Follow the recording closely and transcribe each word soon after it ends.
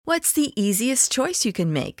What's the easiest choice you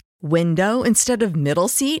can make? Window instead of middle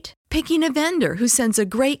seat? Picking a vendor who sends a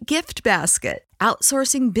great gift basket?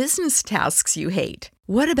 Outsourcing business tasks you hate?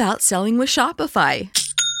 What about selling with Shopify?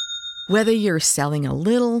 Whether you're selling a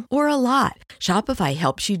little or a lot, Shopify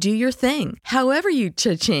helps you do your thing, however you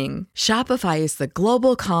cha-ching. Shopify is the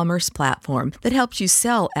global commerce platform that helps you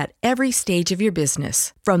sell at every stage of your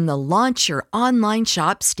business. From the launch your online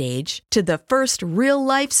shop stage to the first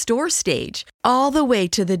real-life store stage, all the way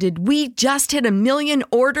to the did we just hit 1 million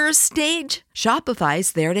orders stage.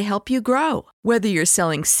 Shopify's there to help you grow. Whether you're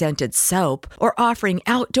selling scented soap or offering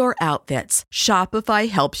outdoor outfits, Shopify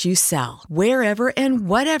helps you sell. Wherever and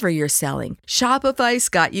whatever you're selling, Shopify's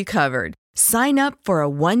got you covered. Sign up for a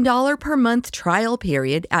 $1 per month trial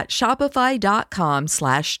period at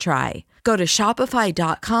shopify.com/try. Go to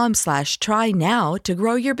shopify.com/try now to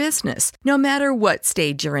grow your business, no matter what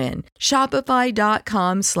stage you're in.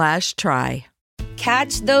 Shopify.com/try.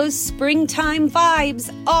 Catch those springtime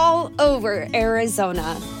vibes all over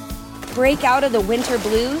Arizona. Break out of the winter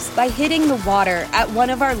blues by hitting the water at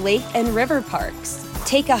one of our lake and river parks.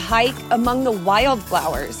 Take a hike among the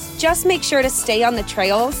wildflowers. Just make sure to stay on the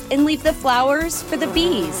trails and leave the flowers for the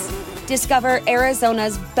bees. Discover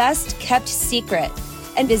Arizona's best kept secret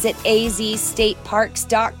and visit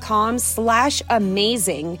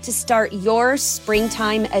azstateparks.com/amazing to start your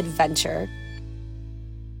springtime adventure.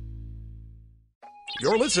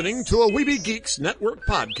 You're listening to a Weeby Geeks Network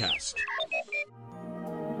podcast.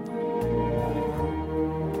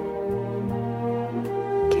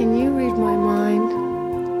 Can you read my mind?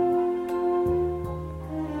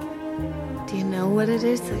 Do you know what it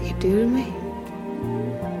is that you do to me?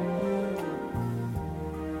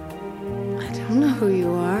 I don't know who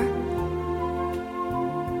you are.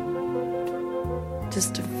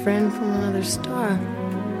 Just a friend from another star.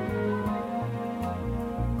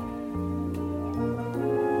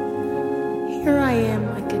 Here I am,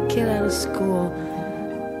 like a kid out of school,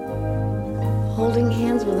 holding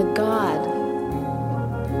hands with a god.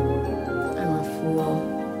 I'm a fool.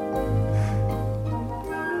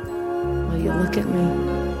 While you look at me,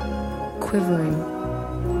 quivering,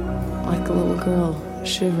 like a little girl,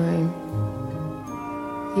 shivering.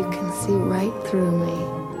 You can see right through me.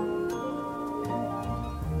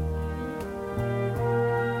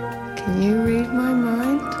 Can you read my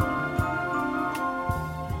mind?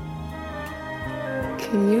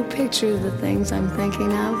 Can you picture the things I'm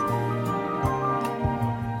thinking of?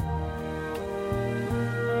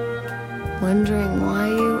 Wondering why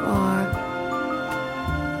you are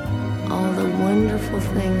all the wonderful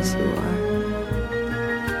things you are.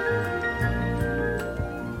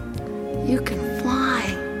 You can fly.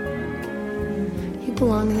 You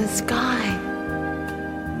belong in the sky.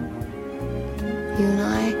 You and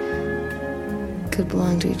I could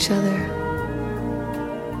belong to each other.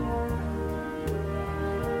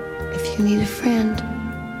 If you need a friend,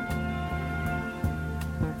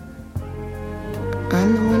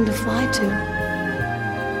 I'm the one to fly to.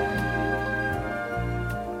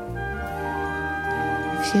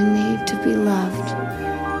 If you need to be loved,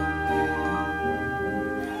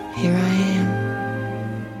 here I am.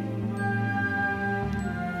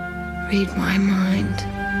 Read my mind.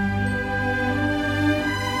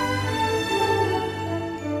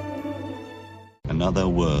 Another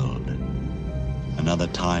world, another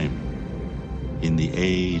time, in the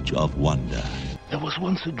age of wonder. There was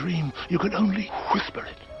once a dream. You could only whisper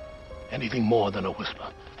it. Anything more than a whisper,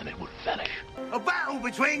 and it would vanish. A battle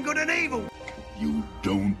between good and evil. You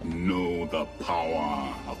don't know the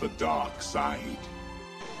power of the dark side.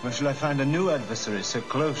 Where shall I find a new adversary so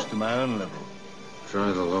close to my own level?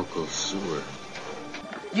 Try the local sewer.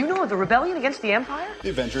 You know of the rebellion against the Empire? The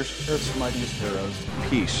Avengers, Earth's mightiest heroes.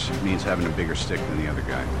 Peace means having a bigger stick than the other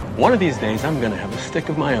guy. One of these days, I'm gonna have a stick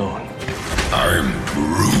of my own. I'm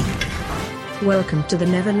Groot. Welcome to the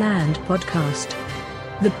Neverland podcast.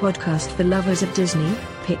 The podcast for lovers of Disney,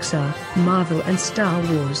 Pixar, Marvel, and Star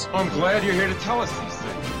Wars. I'm glad you're here to tell us these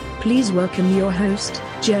things. Please welcome your host,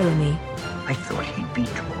 Jeremy. I thought he'd be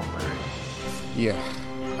taller. Yeah,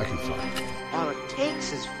 I can fly. All it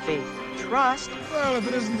takes is faith and trust. Well, if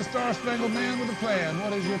it isn't the Star-Spangled Man with a plan,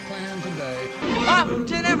 what is your plan today? Up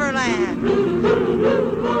to Neverland!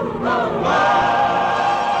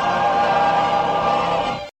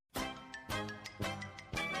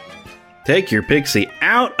 Take your pixie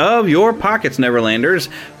out of your pockets, Neverlanders.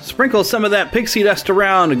 Sprinkle some of that pixie dust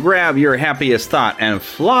around, grab your happiest thought, and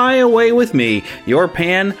fly away with me, your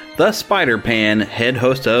Pan, the Spider Pan, head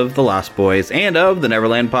host of The Lost Boys and of the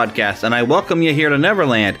Neverland podcast. And I welcome you here to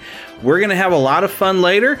Neverland, we're going to have a lot of fun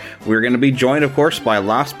later. We're going to be joined, of course, by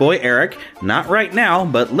Lost Boy Eric. Not right now,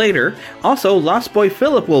 but later. Also, Lost Boy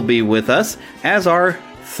Philip will be with us as our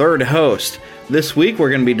third host. This week, we're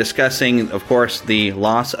going to be discussing, of course, the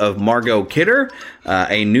loss of Margot Kidder,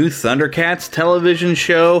 a new Thundercats television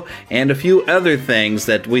show, and a few other things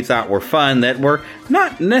that we thought were fun that were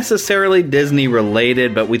not necessarily Disney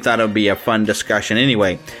related, but we thought it would be a fun discussion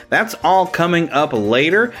anyway. That's all coming up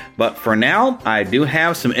later, but for now, I do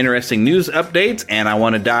have some interesting news updates, and I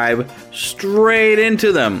want to dive straight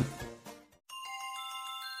into them.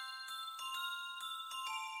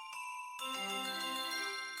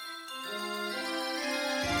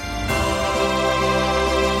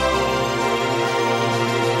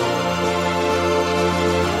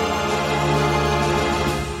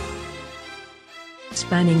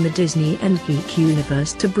 Spanning the Disney and geek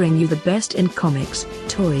universe to bring you the best in comics,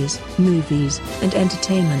 toys, movies, and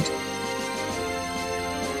entertainment.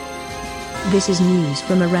 This is news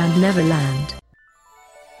from around Neverland.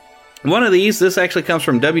 One of these, this actually comes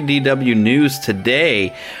from WDW News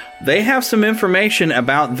Today. They have some information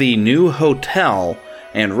about the new hotel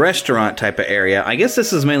and restaurant type of area. I guess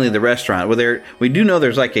this is mainly the restaurant. We do know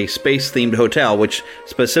there's like a space-themed hotel, which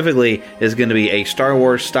specifically is going to be a Star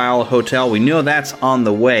Wars-style hotel. We know that's on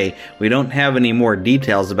the way. We don't have any more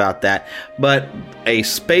details about that. But a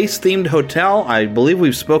space-themed hotel, I believe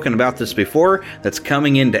we've spoken about this before, that's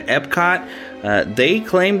coming into Epcot. They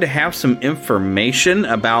claim to have some information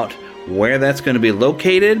about where that's going to be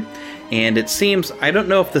located. And it seems, I don't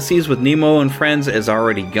know if the Seas with Nemo and Friends is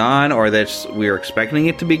already gone or that we're expecting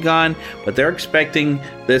it to be gone, but they're expecting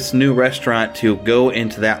this new restaurant to go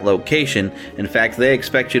into that location. In fact, they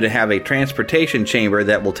expect you to have a transportation chamber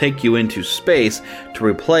that will take you into space to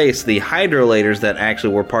replace the hydrolators that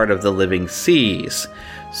actually were part of the Living Seas.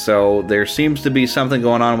 So there seems to be something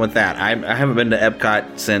going on with that. I haven't been to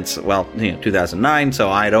Epcot since, 2009, so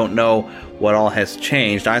I don't know what all has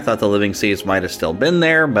changed. I thought the Living Seas might have still been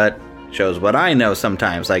there, but shows what I know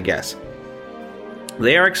sometimes, I guess.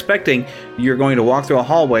 They are expecting you're going to walk through a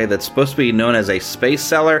hallway that's supposed to be known as a space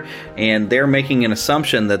cellar, and they're making an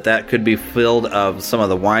assumption that that could be filled of some of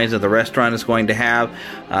the wines that the restaurant is going to have.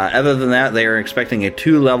 Other than that, they are expecting a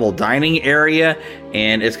 2-level dining area,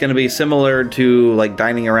 and it's going to be similar to like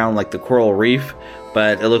dining around like the Coral Reef,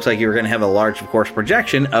 but it looks like you're going to have a large, of course,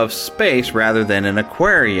 projection of space rather than an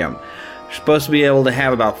aquarium. You're supposed to be able to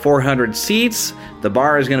have about 400 seats. The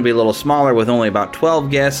bar is going to be a little smaller with only about 12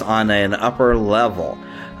 guests on an upper level.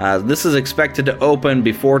 This is expected to open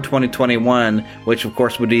before 2021, which of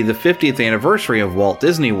course would be the 50th anniversary of Walt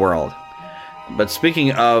Disney World. But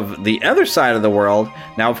speaking of the other side of the world,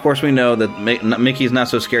 now of course we know that Mickey's Not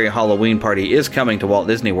So Scary Halloween Party is coming to Walt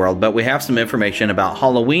Disney World, but we have some information about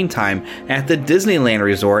Halloween time at the Disneyland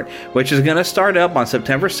Resort, which is going to start up on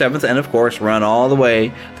September 7th and of course run all the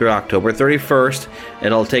way through October 31st.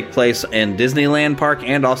 It'll take place in Disneyland Park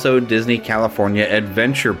and also Disney California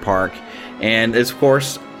Adventure Park. And it's of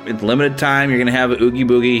course, it's limited time. You're going to have Oogie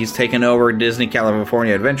Boogie. He's taken over Disney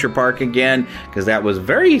California Adventure Park again because that was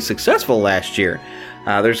very successful last year.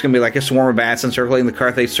 There's going to be like a swarm of bats encircling the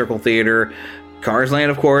Carthay Circle Theater. Cars Land,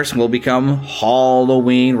 of course, will become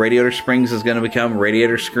Halloween. Radiator Springs is going to become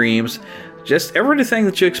Radiator Screams. Just everything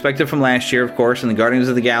that you expected from last year, of course, and the Guardians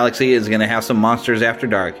of the Galaxy is going to have some Monsters After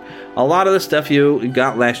Dark. A lot of the stuff you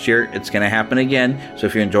got last year, it's going to happen again. So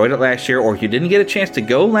if you enjoyed it last year or if you didn't get a chance to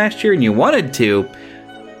go last year and you wanted to,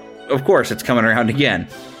 of course, it's coming around again.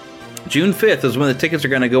 June 5th is when the tickets are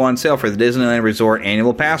going to go on sale for the Disneyland Resort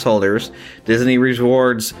annual pass holders, Disney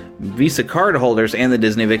Rewards Visa card holders, and the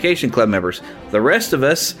Disney Vacation Club members. The rest of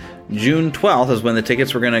us, June 12th is when the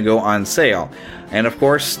tickets were going to go on sale. And of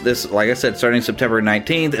course, this, like I said, starting September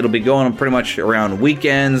 19th, it'll be going pretty much around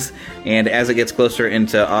weekends. And as it gets closer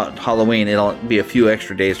into Halloween, it'll be a few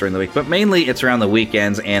extra days during the week. But mainly it's around the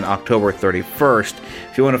weekends and October 31st.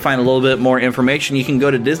 If you want to find a little bit more information, you can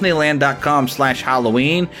go to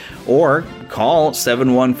Disneyland.com/Halloween or call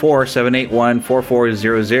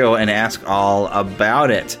 714-781-4400 and ask all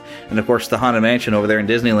about it. And of course, the Haunted Mansion over there in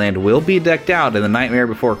Disneyland will be decked out in The Nightmare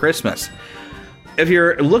Before Christmas. If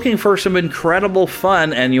you're looking for some incredible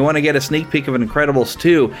fun and you want to get a sneak peek of Incredibles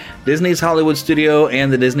 2, Disney's Hollywood Studio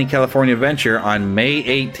and the Disney California Adventure on May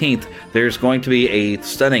 18th, there's going to be a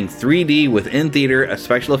stunning 3D with in-theater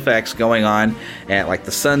special effects going on at like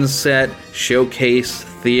the Sunset Showcase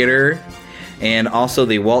Theater and also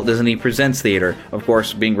the Walt Disney Presents Theater, of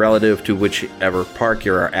course being relative to whichever park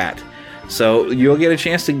you're at. So you'll get a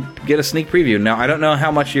chance to get a sneak preview. Now, I don't know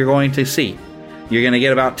how much you're going to see. You're going to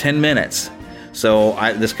get about 10 minutes. So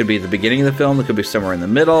this could be the beginning of the film. It could be somewhere in the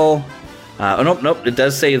middle. Nope. It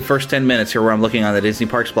does say the first 10 minutes here where I'm looking on the Disney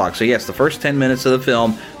Parks blog. So yes, the first 10 minutes of the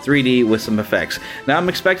film, 3D with some effects. Now I'm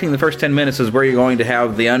expecting the first 10 minutes is where you're going to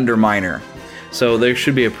have the Underminer. So there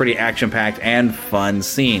should be a pretty action-packed and fun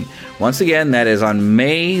scene. Once again, that is on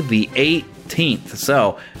May the 18th.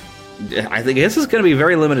 So I think this is going to be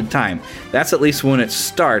very limited time. That's at least when it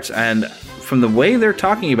starts. And from the way they're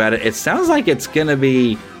talking about it, it sounds like it's going to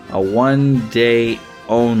be a 1 day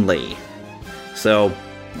only. So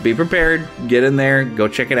be prepared, get in there, go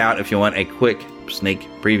check it out if you want a quick sneak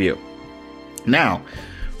preview. Now,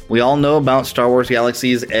 we all know about Star Wars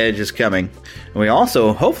Galaxy's Edge is coming. And we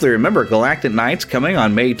also hopefully remember Galactic Nights coming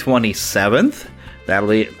on May 27th. That'll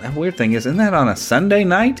be, that weird thing is, isn't that on a Sunday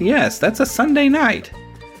night? Yes, that's a Sunday night.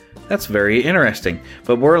 That's very interesting.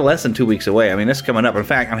 But we're less than 2 weeks away. I mean, it's coming up. In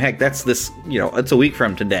fact, heck, that's this, it's a week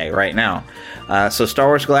from today, right now. So Star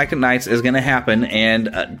Wars Galactic Nights is going to happen,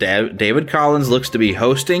 and David Collins looks to be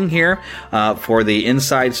hosting here for the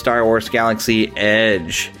Inside Star Wars Galaxy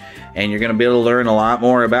Edge. And you're going to be able to learn a lot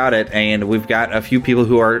more about it. And we've got a few people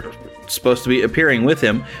who are supposed to be appearing with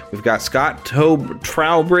him. We've got Scott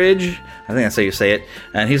Trowbridge, I think that's how you say it,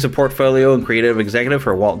 and he's a portfolio and creative executive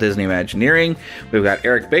for Walt Disney Imagineering. We've got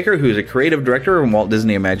Eric Baker, who's a creative director of Walt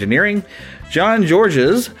Disney Imagineering. John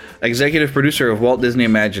Georges, executive producer of Walt Disney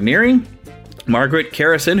Imagineering. Margaret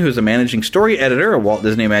Carrison, who's a managing story editor of Walt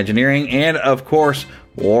Disney Imagineering. And, of course,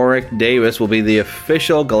 Warwick Davis will be the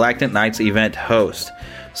official Galactic Nights event host.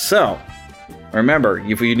 So, remember,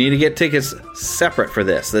 if you need to get tickets separate for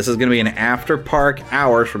this is going to be an after park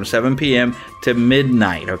hours from 7 p.m. to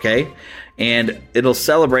midnight, okay? And it'll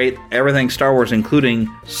celebrate everything Star Wars, including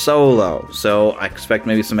Solo. So I expect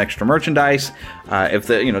maybe some extra merchandise. If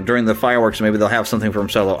during the fireworks, maybe they'll have something from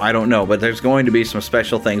Solo. I don't know, but there's going to be some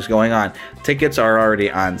special things going on. Tickets are already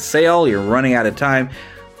on sale. You're running out of time.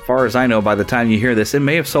 As far as I know, by the time you hear this, it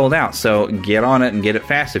may have sold out. So get on it and get it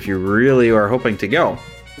fast if you really are hoping to go.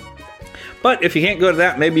 But if you can't go to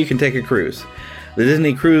that, maybe you can take a cruise. The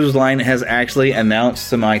Disney Cruise Line has actually announced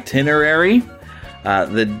some itinerary.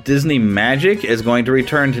 The Disney Magic is going to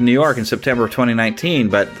return to New York in September of 2019,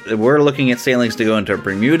 but we're looking at sailings to go into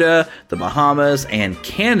Bermuda, the Bahamas, and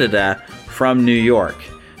Canada from New York.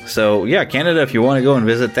 So, yeah, Canada, if you want to go and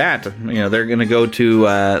visit that, they're going to go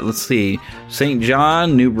to, St.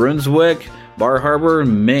 John, New Brunswick, Bar Harbor,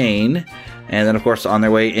 Maine, and then, of course, on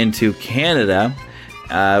their way into Canada.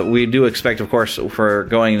 We do expect, of course, for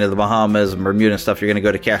going into the Bahamas and Bermuda and stuff, you're going to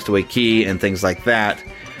go to Castaway Cay and things like that.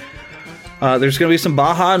 There's going to be some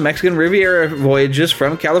Baja and Mexican Riviera voyages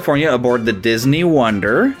from California aboard the Disney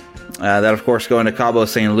Wonder. That, of course, going to Cabo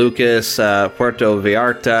San Lucas, Puerto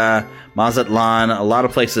Vallarta, Mazatlan, a lot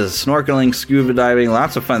of places, snorkeling, scuba diving,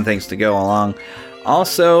 lots of fun things to go along.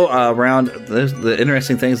 Also, around the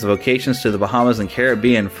interesting things, the vocations to the Bahamas and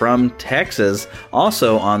Caribbean from Texas,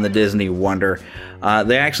 also on the Disney Wonder.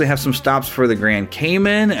 They actually have some stops for the Grand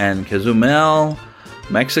Cayman and Cozumel,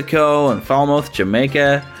 Mexico, and Falmouth,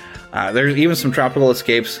 Jamaica. There's even some tropical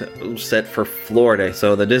escapes set for Florida.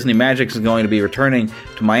 So the Disney Magic is going to be returning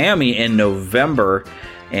to Miami in November.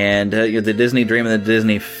 And the Disney Dream and the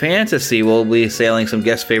Disney Fantasy will be sailing some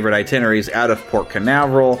guest favorite itineraries out of Port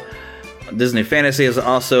Canaveral. Disney Fantasy is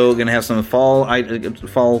also going to have some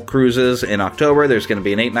fall cruises in October. There's going to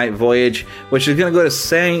be an 8-night voyage, which is going to go to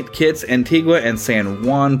St. Kitts, Antigua, and San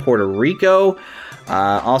Juan, Puerto Rico.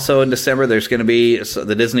 Also in December, there's going to be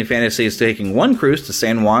the Disney Fantasy is taking one cruise to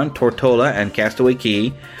San Juan, Tortola, and Castaway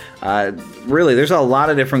Cay. Really, there's a lot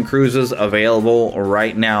of different cruises available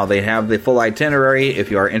right now. They have the full itinerary. If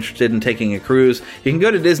you are interested in taking a cruise, you can go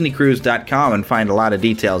to DisneyCruise.com and find a lot of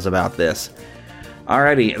details about this.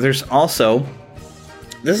 Alrighty, there's also,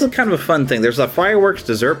 this is kind of a fun thing. There's a fireworks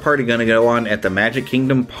dessert party going to go on at the Magic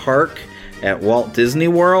Kingdom Park at Walt Disney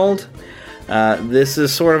World. This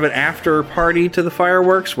is sort of an after party to the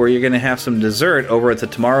fireworks where you're going to have some dessert over at the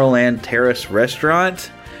Tomorrowland Terrace restaurant.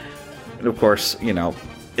 And of course,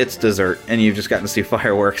 it's dessert and you've just gotten to see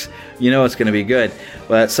fireworks. It's going to be good.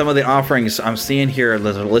 But some of the offerings I'm seeing here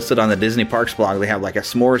listed on the Disney Parks blog, they have like a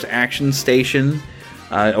s'mores action station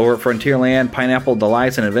over at Frontierland, Pineapple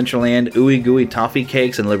Delights in Adventureland, Ooey Gooey Toffee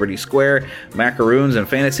Cakes in Liberty Square, Macaroons in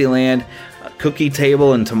Fantasyland, Cookie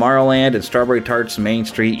Table in Tomorrowland, and Strawberry Tarts Main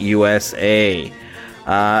Street, USA.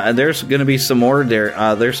 And there's going to be some more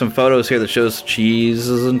there. There's some photos here that shows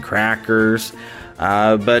cheeses and crackers.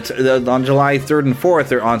 But on July 3rd and 4th,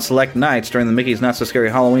 they're on select nights during the Mickey's Not So Scary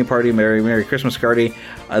Halloween Party, Merry Christmas Party.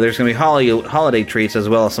 There's going to be holiday treats as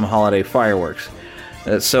well as some holiday fireworks.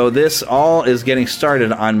 So this all is getting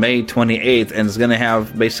started on May 28th and is going to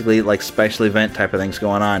have basically like special event type of things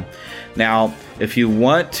going on. Now, if you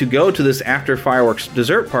want to go to this after fireworks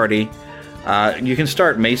dessert party, You can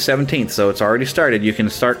start May 17th, so it's already started. You can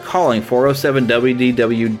start calling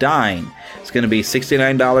 407-WDW-DINE. It's going to be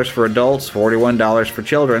 $69 for adults, $41 for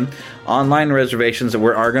children. Online reservations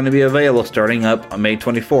are going to be available starting up on May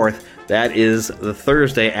 24th. That is the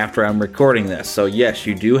Thursday after I'm recording this. So yes,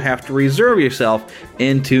 you do have to reserve yourself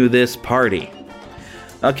into this party.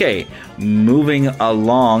 Okay, moving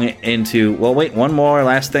along into... Well, wait, one more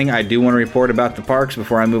last thing I do want to report about the parks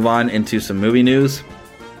before I move on into some movie news.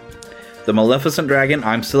 The Maleficent Dragon,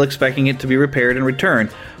 I'm still expecting it to be repaired and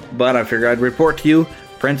returned, but I figured I'd report to you,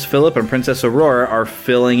 Prince Philip and Princess Aurora are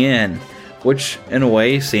filling in, which in a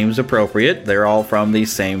way seems appropriate. They're all from the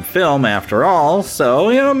same film after all,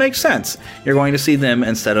 so, it makes sense. You're going to see them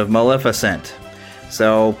instead of Maleficent.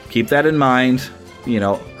 So keep that in mind.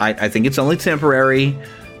 I think it's only temporary.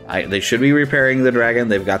 They should be repairing the dragon.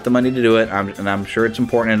 They've got the money to do it, and I'm sure it's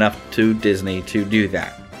important enough to Disney to do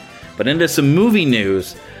that. But into some movie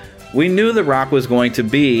news. We knew The Rock was going to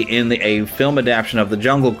be in a film adaptation of The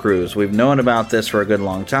Jungle Cruise. We've known about this for a good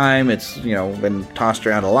long time. It's, been tossed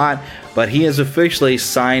around a lot. But he has officially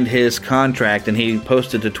signed his contract, and he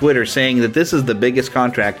posted to Twitter saying that this is the biggest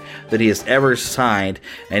contract that he has ever signed,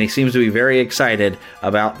 and he seems to be very excited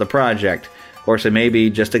about the project. Of course, he may be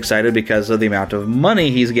just excited because of the amount of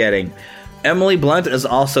money he's getting. Emily Blunt is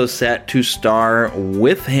also set to star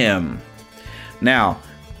with him. Now,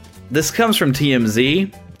 this comes from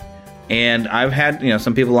TMZ. And I've had,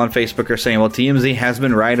 some people on Facebook are saying, well, TMZ has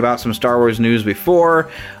been right about some Star Wars news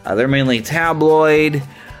before. They're mainly tabloid,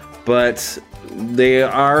 but they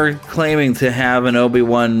are claiming to have an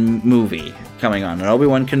Obi-Wan movie coming on. An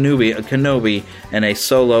Obi-Wan Kenobi and a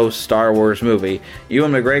solo Star Wars movie.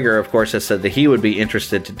 Ewan McGregor, of course, has said that he would be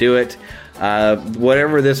interested to do it.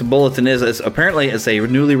 Whatever this bulletin is apparently it's a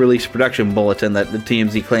newly released production bulletin that the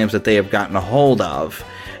TMZ claims that they have gotten a hold of.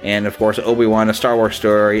 And, of course, Obi-Wan, A Star Wars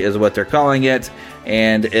Story is what they're calling it.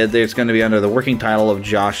 And it's going to be under the working title of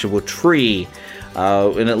Joshua Tree.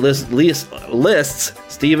 And it lists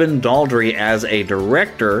Stephen Daldry as a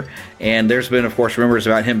director. And there's been, of course, rumors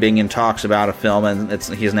about him being in talks about a film. And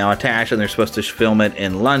he's now attached, and they're supposed to film it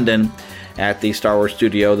in London at the Star Wars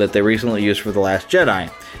studio that they recently used for The Last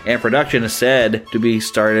Jedi. And production is said to be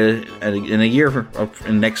started in a year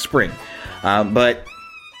next spring. But...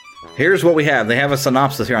 here's what we have. They have a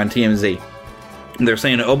synopsis here on TMZ. They're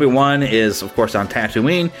saying Obi-Wan is, of course, on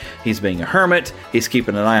Tatooine. He's being a hermit. He's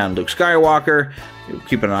keeping an eye on Luke Skywalker,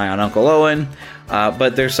 keeping an eye on Uncle Owen.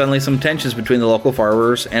 But there's suddenly some tensions between the local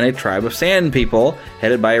farmers and a tribe of sand people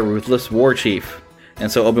headed by a ruthless war chief.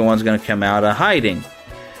 And so Obi-Wan's going to come out of hiding.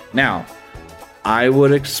 Now, I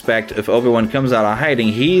would expect if Obi-Wan comes out of hiding,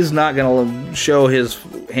 he's not going to show his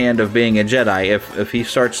hand of being a Jedi. If he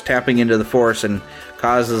starts tapping into the Force and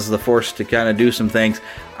causes the Force to kind of do some things,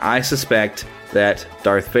 I suspect that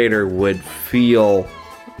Darth Vader would feel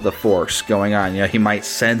the Force going on. He might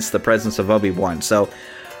sense the presence of Obi-Wan. So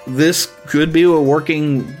this could be a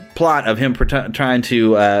working plot of him trying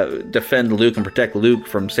to defend Luke and protect Luke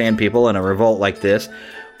from sand people in a revolt like this.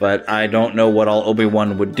 But I don't know what all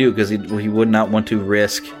Obi-Wan would do, because he would not want to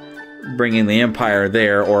risk bringing the Empire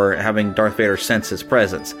there or having Darth Vader sense his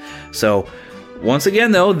presence. So, once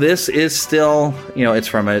again, though, this is still, it's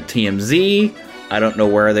from a TMZ. I don't know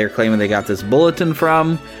where they're claiming they got this bulletin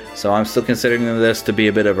from. So I'm still considering this to be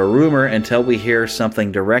a bit of a rumor until we hear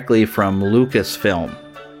something directly from Lucasfilm.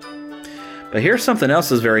 But here's something else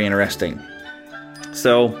that's very interesting.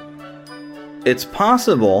 So, it's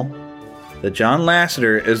possible that John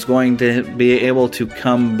Lasseter is going to be able to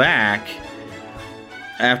come back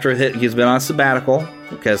after he's been on sabbatical,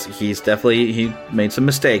 because he made some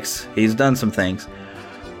mistakes. He's done some things.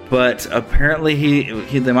 But apparently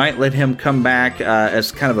they might let him come back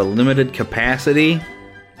as kind of a limited capacity.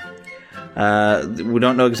 We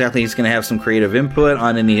don't know exactly. He's going to have some creative input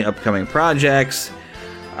on any upcoming projects.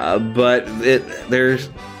 But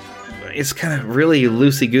it's kind of really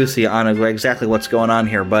loosey-goosey on exactly what's going on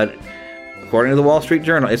here. But according to the Wall Street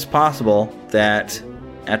Journal, it's possible that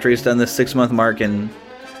after he's done this 6-month mark and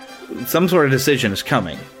some sort of decision is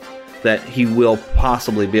coming, that he will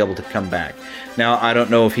possibly be able to come back. Now, I don't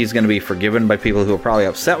know if he's going to be forgiven by people who are probably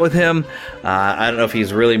upset with him. I don't know if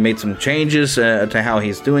he's really made some changes to how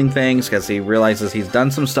he's doing things, because he realizes he's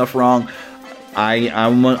done some stuff wrong.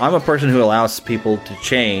 I'm a person who allows people to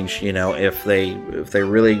change, if they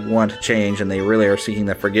really want to change and they really are seeking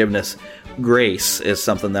that forgiveness. Grace is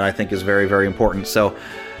something that I think is very, very important. So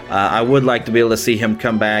I would like to be able to see him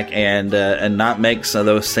come back and not make some of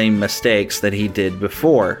those same mistakes that he did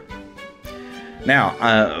before.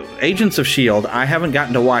 Now, Agents of S.H.I.E.L.D., I haven't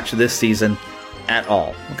gotten to watch this season at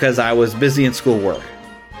all because I was busy in schoolwork.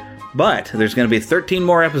 But there's going to be 13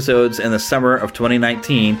 more episodes in the summer of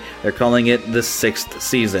 2019. They're calling it the 6th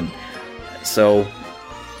season. So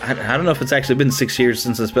I don't know if it's actually been 6 years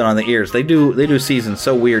since it's been on the ears. They do seasons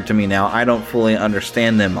so weird to me now. I don't fully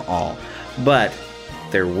understand them all. But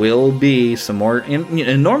there will be some more.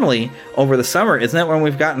 And normally over the summer, isn't that when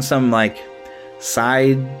we've gotten some like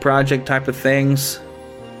side project type of things?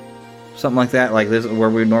 Something like that, like this, where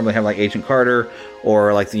we normally have like Agent Carter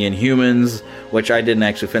or like the Inhumans, which I didn't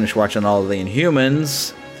actually finish watching all of the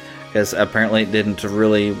Inhumans because apparently it didn't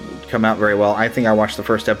really come out very well. I think I watched the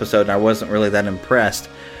first episode and I wasn't really that impressed.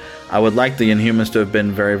 I would like the Inhumans to have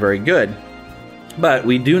been very, very good. But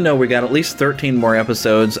we do know we got at least 13 more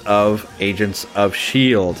episodes of Agents of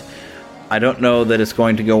S.H.I.E.L.D. I don't know that it's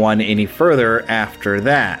going to go on any further after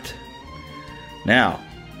that. Now,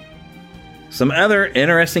 some other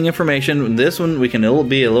interesting information. This one we can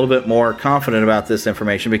be a little bit more confident about this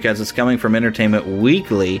information because it's coming from Entertainment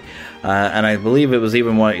Weekly, and I believe it was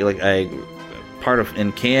even like a part of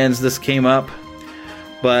in Cannes this came up.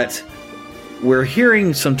 But we're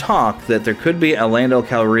hearing some talk that there could be a Lando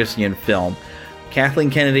Calrissian film. Kathleen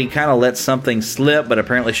Kennedy kind of let something slip, but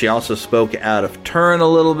apparently she also spoke out of turn a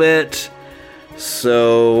little bit.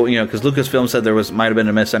 So, because Lucasfilm said there might have been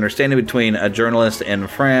a misunderstanding between a journalist in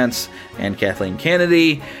France and Kathleen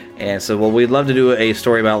Kennedy. And so, we'd love to do a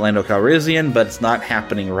story about Lando Calrissian, but it's not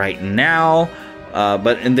happening right now.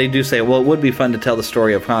 And they do say, it would be fun to tell the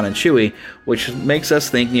story of Han and Chewie, which makes us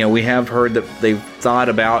think, we have heard that they've thought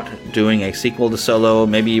about doing a sequel to Solo,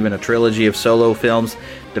 maybe even a trilogy of Solo films,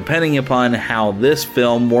 depending upon how this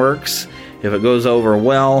film works. If it goes over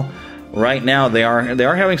well. Right now, they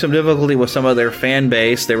are having some difficulty with some of their fan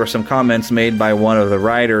base. There were some comments made by one of the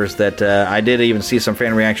writers that I did even see some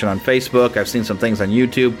fan reaction on Facebook. I've seen some things on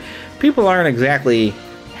YouTube. People aren't exactly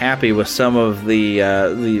happy with some of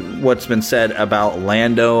the what's been said about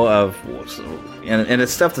Lando and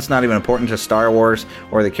it's stuff that's not even important to Star Wars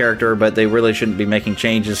or the character, but they really shouldn't be making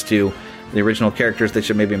changes to the original characters. They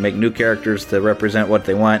should maybe make new characters to represent what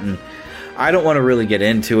they want. And I don't want to really get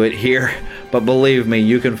into it here, but believe me,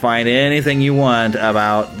 you can find anything you want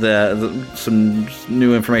about some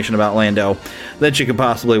new information about Lando that you could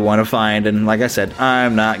possibly want to find. And like I said,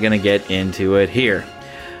 I'm not going to get into it here.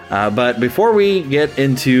 But before we get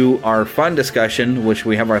into our fun discussion, which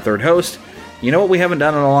we have our third host, you know what we haven't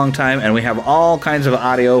done in a long time? And we have all kinds of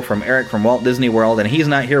audio from Eric from Walt Disney World, and he's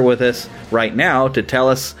not here with us right now to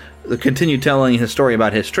continue telling his story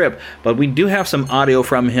about his trip, but we do have some audio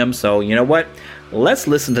from him, so you know what? Let's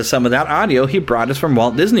listen to some of that audio he brought us from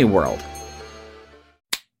Walt Disney World.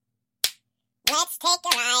 Let's take a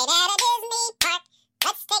ride at a Disney park.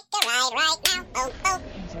 Let's take a ride right now. Oh, oh.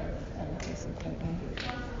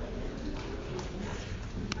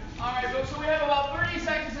 Alright, folks, so we have about 30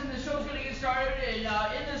 seconds and the show's going to get started, and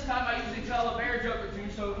in this time I usually tell a bear joke or two,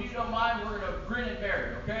 so if you don't mind, we're going to grin and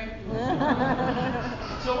bear it, okay?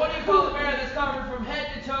 So what do you call a bear that's covered from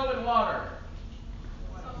head to toe in water?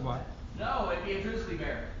 What? No, it'd be a grizzly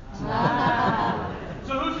bear.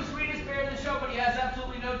 So who's the sweetest bear in the show, but he has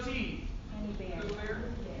absolutely no teeth? Any bear.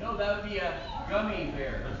 No, that would be a gummy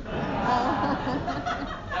bear.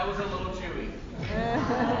 That was a little chewy.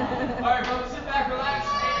 Alright, folks, sit back, relax,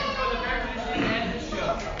 and enjoy the bear conditioning and the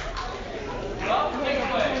show. Well, take it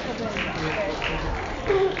away.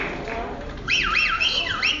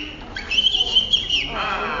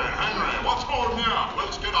 Henry, what's going now?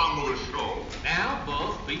 Let's get on with the show. Now,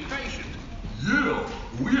 both be patient. Yeah,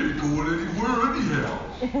 we ain't going anywhere anyhow.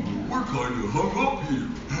 We're kind of hung up here.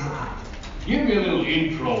 Give me a little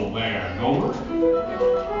intro there, Gomer.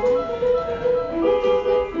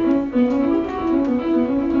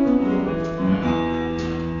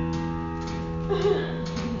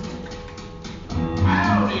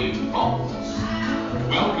 Howdy, folks.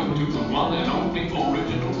 Welcome to the one and only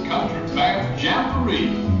original Country Bear Jamboree,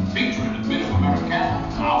 featuring a bit of Americana,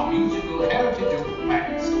 our musical heritage of the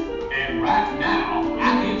past. And right now, I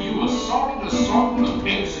give you a assortment of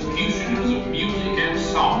executioners of music and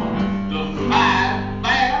song. The Five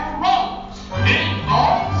Bear Rolls. Hey,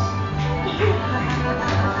 folks!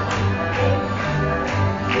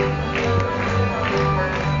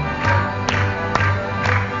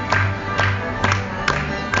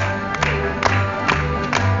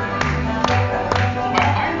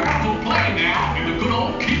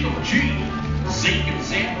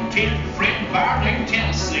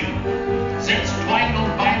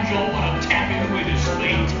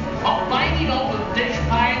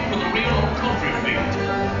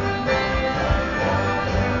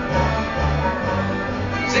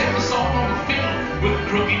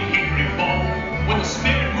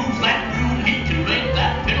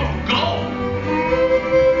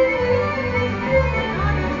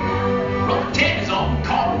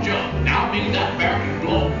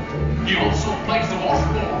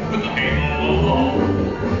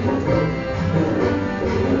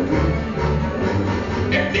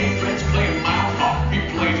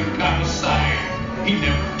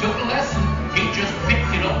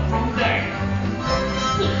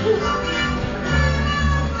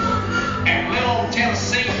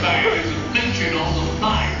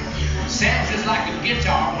 the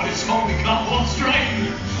guitar when it's only got one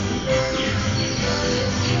string.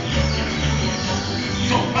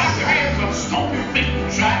 So clap your hands up, stomp your feet,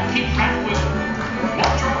 and try to keep right with it.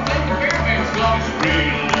 What you're thinking Bearman's got is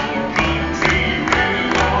real old country rhythm.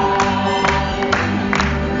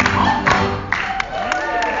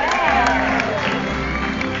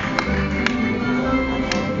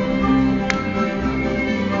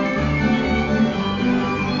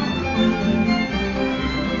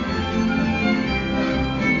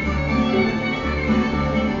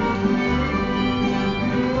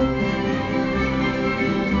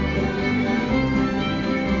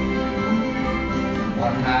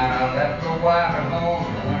 One night I left my wife at home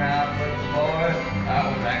and went out with the boys. I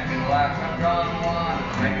was acting like a drunk one,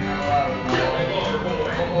 making a lot of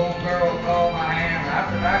noise. The old girl called my hand. I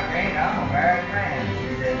said, I can't, I'm a married man. She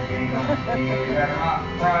said, you ain't gonna see, you better not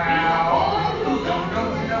cry out. Don't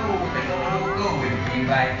they go if you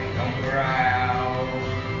bite, don't cry out.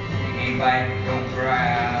 You can't bite, don't cry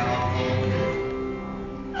out.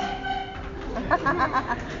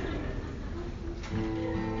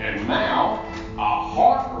 And now, a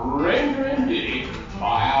heart-rendering ditty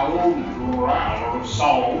by our own growler of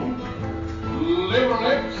song,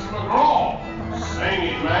 Liverlips McGraw. Sing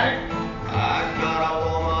it, Mac. I got a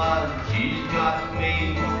woman, she's got me.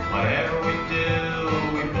 Whatever we do,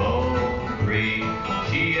 we both agree.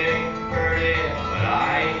 She ain't pretty, but I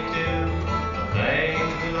ain't too. The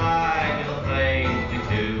things we like and the things we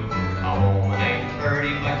do. A woman ain't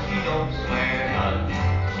pretty, but she don't swear none.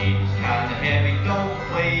 She's kinda heavy, don't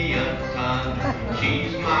weigh a ton.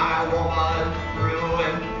 She's my woman through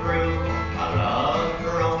and through. I love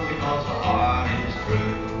her only because her heart is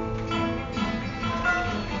true.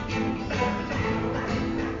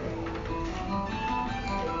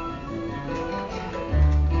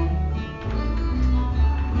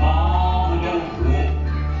 Mama, don't walk,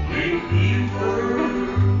 little Buford.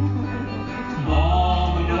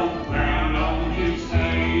 Mama, don't pound on his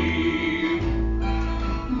hay.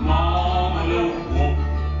 Mama, don't walk,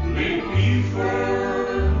 little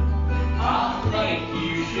Buford. I think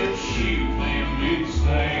you should shoot them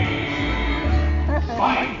instead.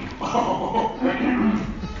 Fight!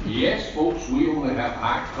 Yes, folks, we only have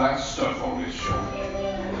high-class stuff on this show.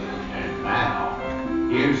 And now,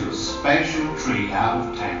 here's a special treat out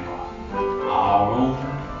of Tampa. Our own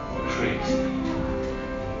Tracy.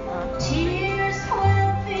 Tears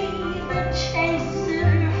will be the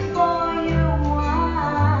chaser for your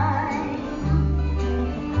wine.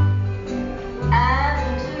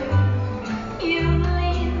 After you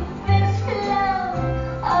leave this love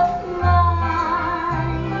of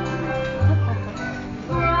mine,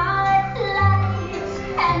 bright lights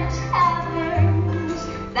and taverns,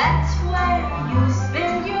 that's where you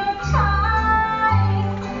spend your time.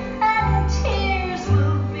 And tears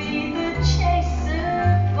will be the chaser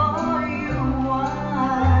for your wine.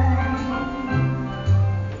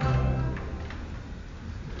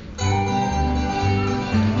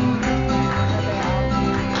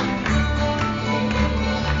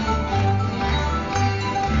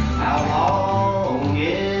 How long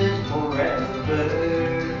is forever?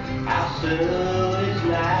 How soon is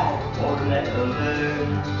now or never?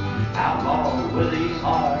 How long will these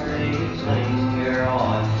heartaches linger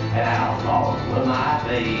on? And how long will my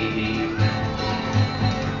baby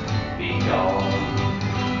be gone?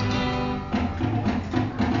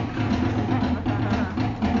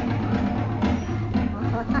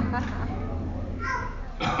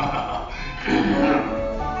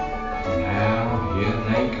 Now, here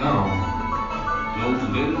they come. Those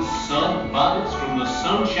little sunbuds from the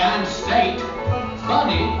Sunshine State.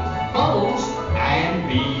 Bunny, Bubbles, and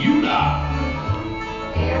Beulah.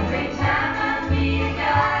 Every time I meet a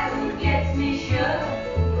guy who gets me shook,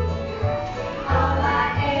 all I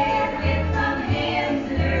ever get from him's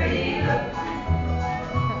a dirty look.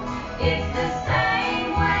 It's the same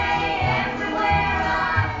way everywhere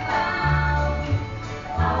I found.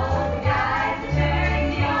 All the guys that turn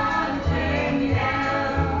me on, turn me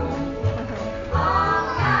down. All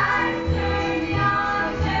the guys that turn me on,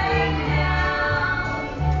 turn me down.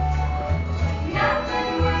 Nothing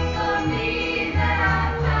works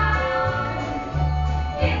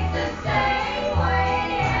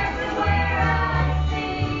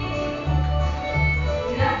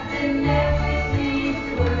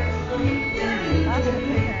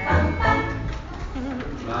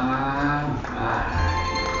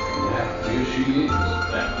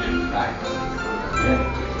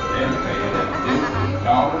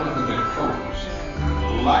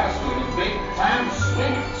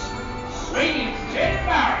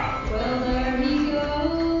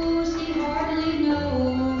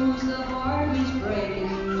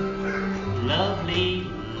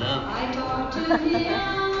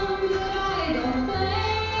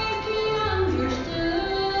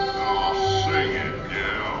Sing it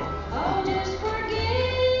now. Oh, just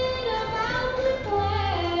forget about the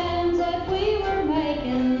plans that we were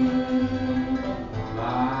making.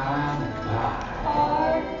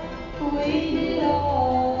 Heart, we did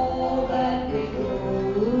all that we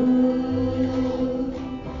could.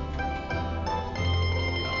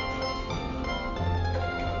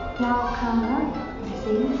 Y'all come up and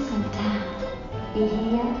see me sometime. You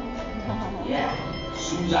hear? Yeah. As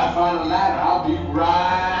soon as I find a ladder, I'll be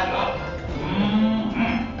right up.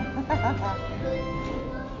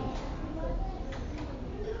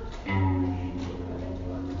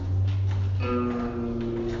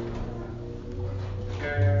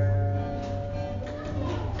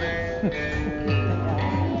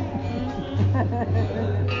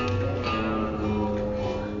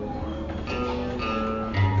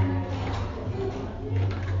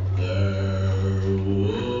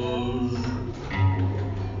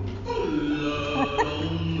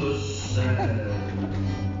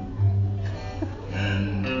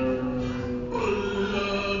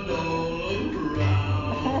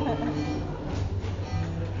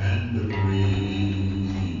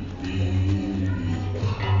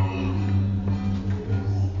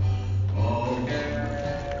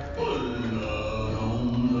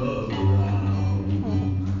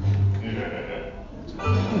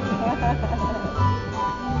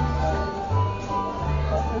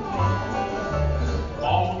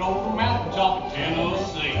 Falling over the mountaintop of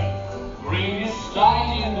Tennessee, greenest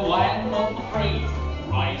state in the land of the free.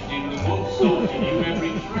 Raised in the woods, so she knew every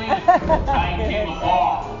tree. Named him a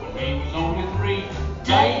bar when he was only 3.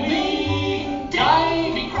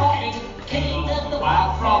 Davy Crockett, king of the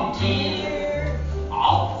wild frontier.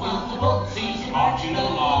 Off with the books, he's marching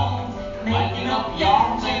along, making up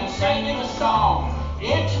yarns and singing a song.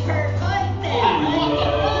 It's her birthday.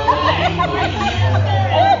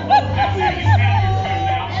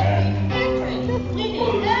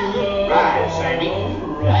 Right, Sammy.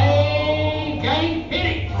 Hey, game, hit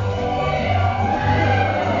it.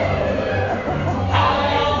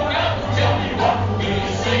 Tell me what do you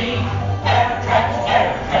see? Air tracks,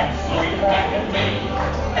 looking back at me.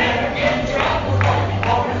 Never again travel, going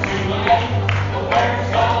forward to the lake. The where's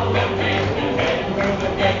got a little taste and heading through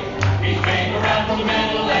the gate. He's been around the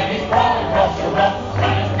middle and he's crawling across the rough.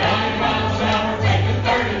 Running 90 miles an hour, taking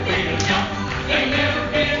 30 feet a jump. Ain't never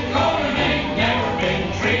been cornered, ain't never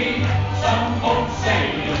been treed. Some folks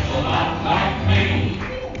say it's a lot like me.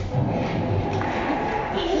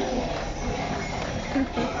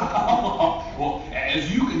 Well,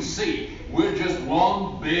 as you can see, we're just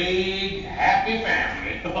one big happy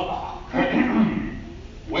family.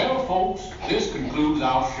 Well, folks, this concludes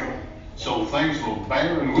our show. So thanks for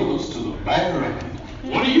bearing with us to the bare end.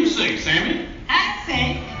 What do you say, Sammy? I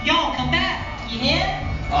say, y'all come back. You hear?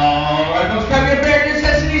 All right, folks, grab your bare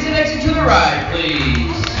necessities and exit to the right,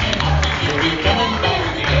 please. You'll be coming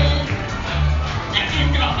back again. If you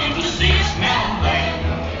got in to see us now, then.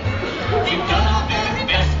 You've done our very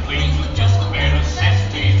best, please, with just the bare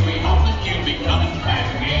necessities. We hope that you'll be coming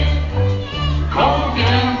back again. Come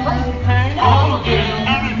again. Come again.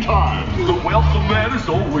 Anytime. The welcome mat is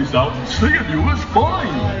always out. Seeing you is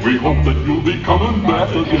fine. We hope that you'll be coming back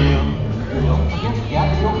again.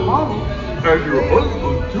 And your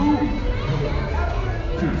husband, too.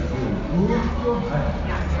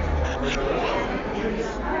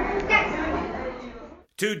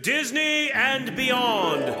 To Disney and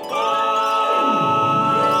beyond.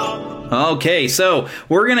 Okay, so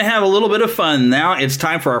we're going to have a little bit of fun now. It's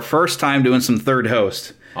time for our first time doing some third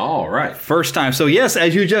host. All right. First time. So yes,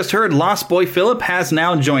 as you just heard, Lost Boy Philip has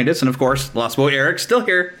now joined us. And of course, Lost Boy Eric still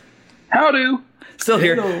here. Howdy. Still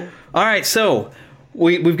here. Hello. All right, so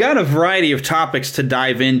we've got a variety of topics to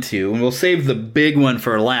dive into, and we'll save the big one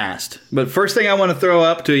for last. But first thing I want to throw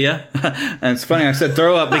up to you, and it's funny I said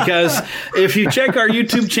throw up, because if you check our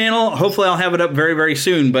YouTube channel, hopefully I'll have it up very, very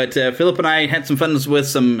soon, but Philip and I had some fun with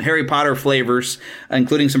some Harry Potter flavors,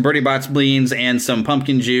 including some Bertie Bott's beans and some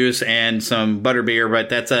pumpkin juice and some butterbeer, but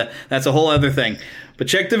that's a whole other thing. But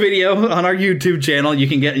check the video on our YouTube channel. You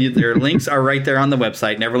can get their links are right there on the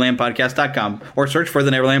website, neverlandpodcast.com, or search for the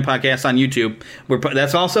Neverland Podcast on YouTube.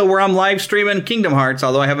 That's also where I'm live streaming Kingdom Hearts,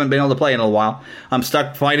 although I haven't been able to play in a while. I'm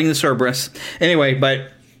stuck fighting the Cerberus. Anyway, but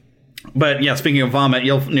yeah, speaking of vomit,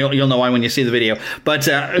 you'll know why when you see the video. But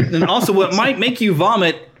and also what might make you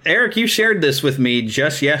vomit, Eric, you shared this with me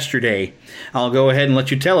just yesterday. I'll go ahead and let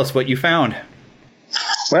you tell us what you found.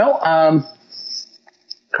 Well,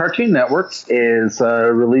 Cartoon Network is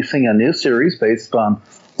releasing a new series based on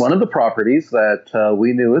one of the properties that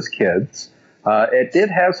we knew as kids. it did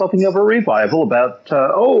have something of a revival about,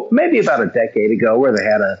 maybe about a decade ago where they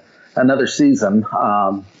had another season.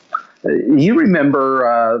 You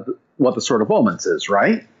remember what the Sword of Omens is,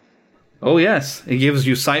 right? Oh, yes. It gives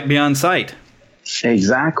you sight beyond sight.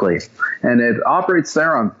 Exactly. And it operates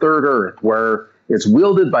there on Third Earth, where it's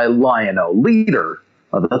wielded by Lion-O, leader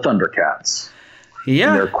of the Thundercats. Yeah.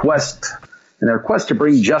 In their quest to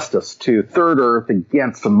bring justice to Third Earth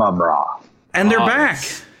against the Mum-Ra. And they're back.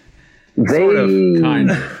 They, sort of,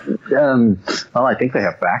 kind of. Well, I think they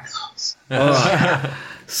have backs.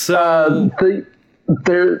 So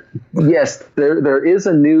there is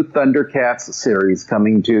a new Thundercats series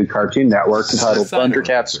coming to Cartoon Network entitled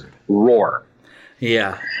Thundercats Roar.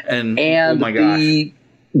 Yeah, and oh my gosh, the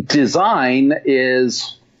design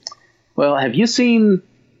is, well, have you seen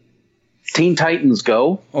Teen Titans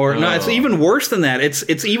Go? Or no, it's even worse than that.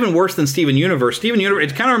 It's even worse than Steven Universe. Steven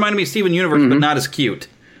Universe, it kind of reminded me of Steven Universe, but not as cute.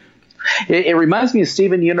 It reminds me of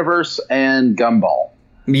Steven Universe and Gumball.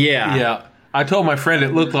 Yeah. Yeah. I told my friend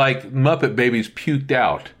it looked like Muppet Babies puked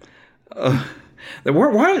out.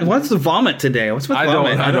 What's the vomit today? What's with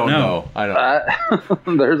vomit? I don't know.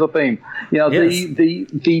 There's a theme. You know,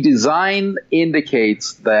 the design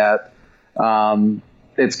indicates that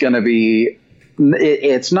it's going to be.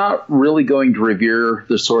 It's not really going to revere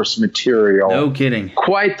the source material. No kidding.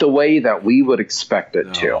 Quite the way that we would expect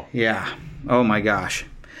it to. Yeah. Oh my gosh.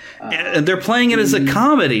 And they're playing it as a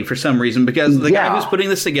comedy for some reason, because the guy who's putting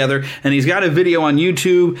this together, and he's got a video on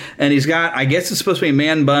YouTube, and he's got, I guess it's supposed to be a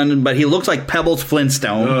man bun, but he looks like Pebbles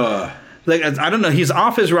Flintstone. Like, I don't know. He's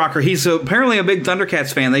off his rocker. He's apparently a big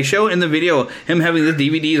Thundercats fan. They show in the video him having the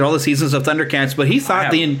DVDs, all the seasons of Thundercats, but he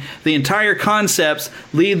thought the entire concept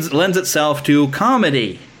lends itself to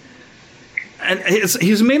comedy. And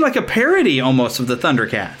he's made like a parody almost of the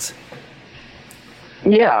Thundercats.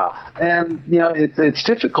 Yeah, and you know it's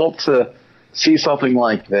difficult to see something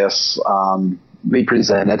like this be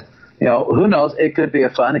presented. You know, who knows? It could be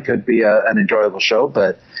it could be an enjoyable show,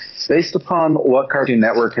 but based upon what Cartoon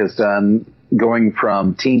Network has done, going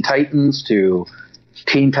from Teen Titans to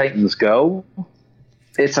Teen Titans Go,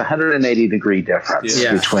 it's a 180-degree difference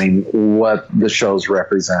between what the shows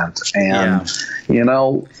represent. And, you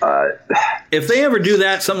know... if they ever do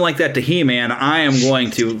that, something like that to He-Man, I am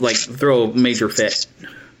going to, like, throw a major fit.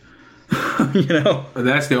 You know?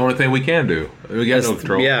 That's the only thing we can do. We got no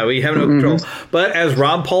control. Yeah, we have no control. But as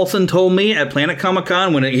Rob Paulson told me at Planet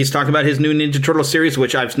Comic-Con, when he's talking about his new Ninja Turtle series,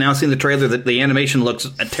 which I've now seen the trailer, that the animation looks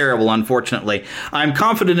terrible, unfortunately. I'm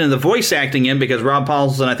confident in the voice acting because Rob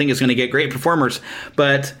Paulson, I think, is going to get great performers.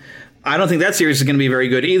 But I don't think that series is going to be very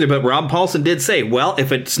good either. But Rob Paulson did say, well,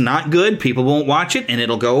 if it's not good, people won't watch it, and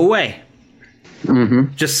it'll go away.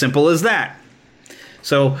 Just simple as that.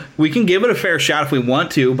 So we can give it a fair shot if we want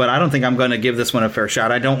to, but I don't think I'm going to give this one a fair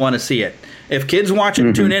shot. I don't want to see it. If kids watch it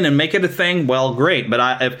and tune in and make it a thing, well, great.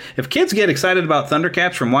 But if kids get excited about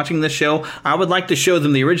Thundercats from watching this show, I would like to show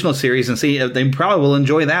them the original series and see if they probably will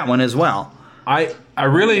enjoy that one as well. I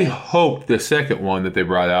really hoped the second one that they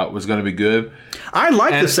brought out was going to be good. I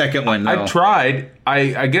like the second one, though. I tried.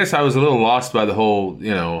 I guess I was a little lost by the whole,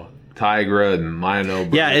 you know, Tigra and Lion-O.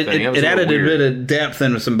 Yeah, it added a bit of depth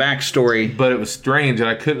and some backstory. But it was strange, and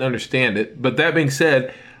I couldn't understand it. But that being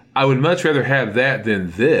said, I would much rather have that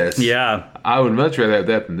than this. Yeah. I would much rather have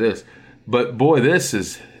that than this. But, boy, this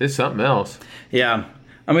is something else. Yeah.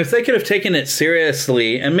 I mean, if they could have taken it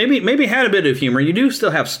seriously and maybe had a bit of humor, you do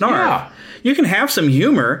still have Snarf. Yeah. You can have some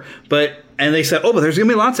humor, and they said, but there's going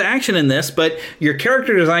to be lots of action in this, but your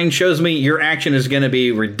character design shows me your action is going to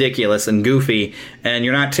be ridiculous and goofy, and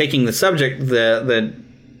you're not taking the subject, the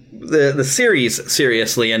series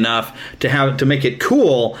seriously enough to make it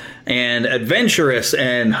cool and adventurous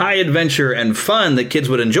and high adventure and fun that kids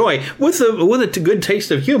would enjoy with a good taste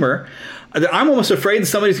of humor. I'm almost afraid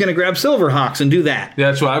somebody's going to grab Silverhawks and do that.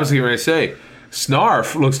 That's what I was going to say.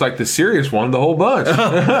 Snarf looks like the serious one of the whole bunch.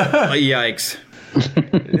 Yikes.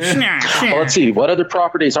 Well, let's see. What other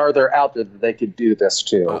properties are there out there that they could do this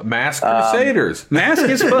to? Masked Crusaders. Mask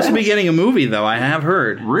is supposed to be getting a movie, though. I have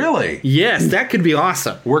heard. Really? Yes, that could be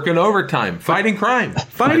awesome. Working overtime, fighting crime.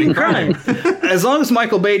 Fighting crime. As long as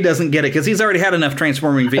Michael Bay doesn't get it, because he's already had enough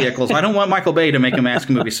transforming vehicles. I don't want Michael Bay to make a Mask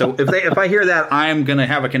movie. So if I hear that, I'm going to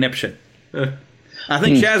have a conniption. I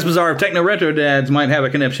think Shaz Bazaar of Techno Retro Dads might have a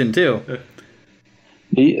conniption too.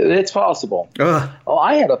 It's possible. Oh,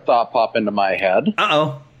 I had a thought pop into my head.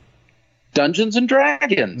 Uh-oh. Dungeons and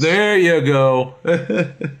Dragons. There you go.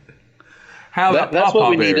 That's what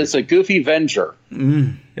we need is a goofy Venger.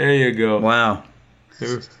 There you go. Wow.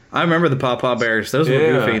 I remember the Paw Bears. Those were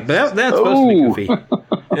goofy. That's supposed to be goofy.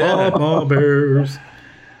 Paw Bears.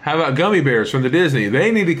 How about gummy bears from the Disney?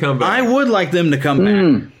 They need to come back. I would like them to come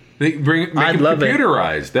back. Make I'd them love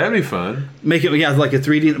computerized. That'd be fun. Make it, like a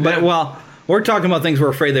 3D. But, well, we're talking about things we're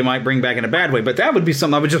afraid they might bring back in a bad way. But that would be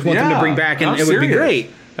something I would just want them to bring back, and it would be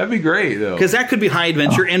great. That'd be great, though. Because that could be high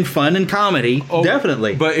adventure and fun and comedy.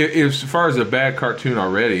 Definitely. But as far as a bad cartoon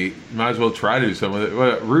already, might as well try to do something with it.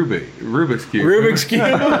 What, Rubik's Cube. Rubik's Cube.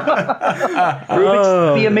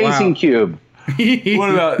 The Amazing Cube. What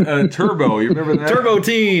about Turbo? You remember that? Turbo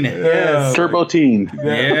Teen. Yes. Turbo Teen.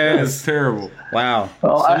 Yes. Terrible. Wow.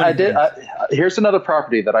 Well, I did. Here's another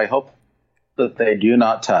property that I hope that they do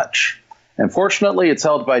not touch. Unfortunately, it's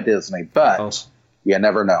held by Disney, but you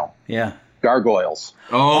never know. Yeah. Gargoyles.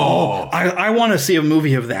 Oh. I want to see a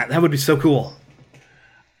movie of that. That would be so cool.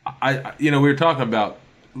 We were talking about,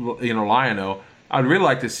 Lion-O. I'd really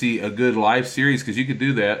like to see a good live series because you could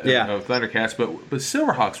do that. Of Thundercats, but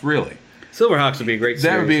Silverhawks, really. Silverhawks would be a great series.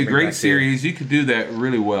 That would be a great series. You could do that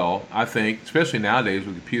really well, I think, especially nowadays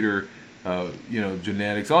with computer,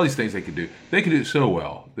 genetics, all these things they could do. They could do it so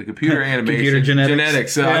well. The computer animation. Computer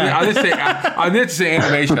genetics. I meant to say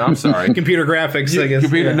animation. I'm sorry. Computer graphics, I guess.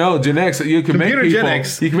 No, genetics. You can computer make people.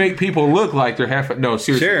 genetics. You can make people look like they're half. No,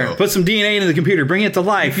 seriously. Sure. No. Put some DNA into the computer. Bring it to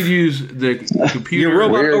life. You could use the computer. Your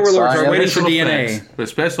robot overlords are waiting for DNA. But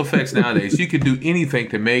special effects nowadays, you could do anything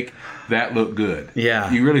to make that look good. Yeah.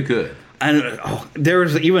 You really could. And there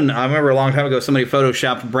was even, I remember a long time ago, somebody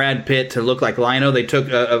photoshopped Brad Pitt to look like Lion-O. They took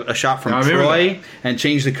a shot from Troy and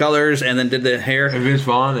changed the colors and then did the hair. And Vince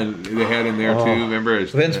Vaughn, and they had him there too. Remember,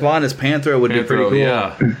 Vince Vaughn as Panthro would be pretty cool.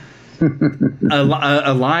 Yeah.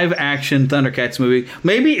 a live action Thundercats movie.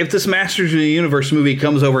 Maybe if this Masters of the Universe movie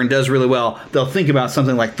comes over and does really well, they'll think about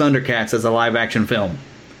something like Thundercats as a live action film.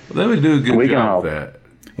 Well, they would do a good job with that.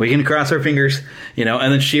 We can cross our fingers, and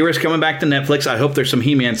then She-Ra's coming back to Netflix. I hope there's some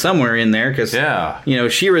He-Man somewhere in there because,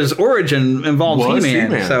 She-Ra's origin involves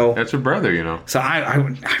He-Man. So that's her brother, So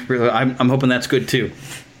I'm hoping that's good too.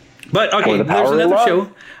 But okay, there's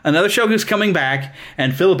another show who's coming back,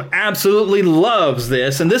 and Philip absolutely loves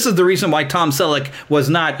this, and this is the reason why Tom Selleck was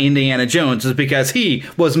not Indiana Jones, is because he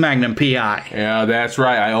was Magnum P.I. Yeah, that's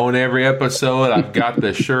right. I own every episode. I've got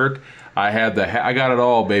the shirt. I got it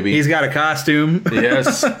all, baby. He's got a costume.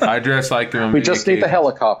 Yes, I dress like them. We just need the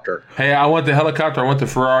helicopter. Hey, I want the helicopter. I want the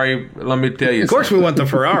Ferrari. Let me tell you. Of course, we want the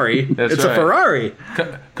Ferrari. It's right. A Ferrari.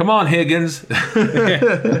 Come on, Higgins.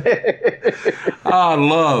 I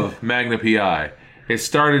love Magna P.I. It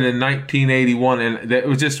started in 1981, and it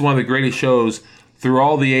was just one of the greatest shows through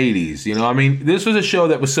all the 80s. This was a show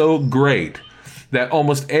that was so great that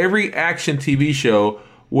almost every action TV show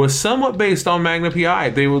was somewhat based on Magna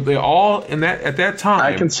P.I. They all at that time.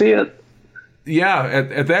 I can see it. Yeah,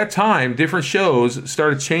 at that time, different shows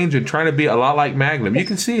started changing, trying to be a lot like Magnum. You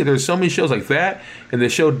can see it. There's so many shows like that, and the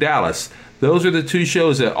show Dallas. Those are the two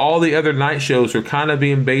shows that all the other night shows are kind of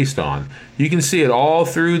being based on. You can see it all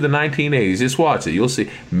through the 1980s. Just watch it. You'll see.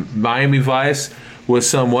 Miami Vice was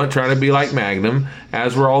somewhat trying to be like Magnum,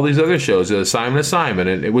 as were all these other shows.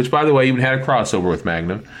 Simon, which, by the way, even had a crossover with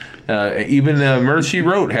Magnum. Even Murder, She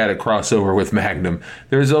Wrote had a crossover with Magnum.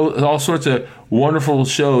 There's all sorts of wonderful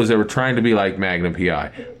shows that were trying to be like Magnum P.I.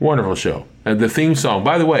 Wonderful show. And the theme song,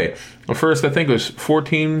 by the way, the first, I think it was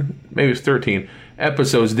 14, maybe it was 13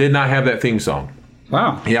 episodes did not have that theme song.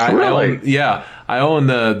 Wow. Yeah, really? I own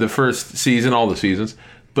the first season, all the seasons.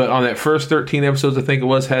 But on that first 13 episodes, I think it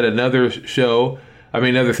was, had another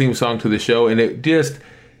theme song to the show, and it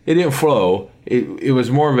didn't flow. It was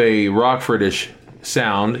more of a Rockfordish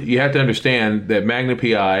sound. You have to understand that Magnum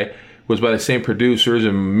P.I. was by the same producers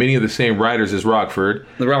and many of the same writers as Rockford.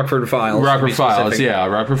 The Rockford Files. Rockford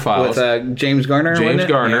Files. With James Garner? James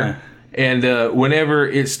Garner. Yeah. And whenever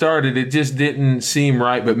it started, it just didn't seem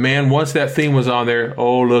right. But man, once that theme was on there,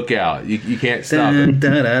 oh, look out. You can't stop it.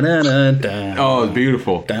 Oh, it's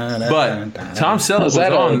beautiful. But Tom Selleck was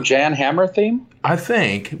that on. A Jan Hammer theme? I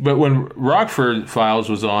think. But when Rockford Files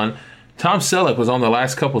was on, Tom Selleck was on the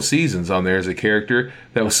last couple seasons on there as a character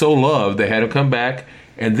that was so loved, they had him come back,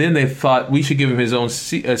 and then they thought we should give him his own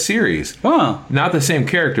series. Wow. Not the same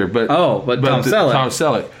character, but Tom Selleck. Tom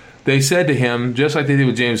Selleck. They said to him, just like they did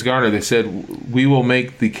with James Garner, they said, we will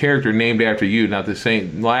make the character named after you, not the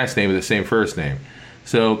same last name, but the same first name.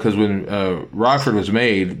 So, because when Rockford was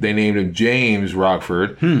made, they named him James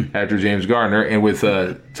Rockford after James Garner, and with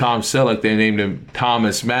Tom Selleck, they named him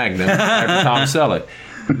Thomas Magnum after Tom Selleck.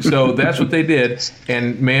 So that's what they did,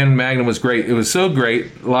 and man, Magnum was great. It was so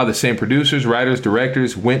great. A lot of the same producers, writers,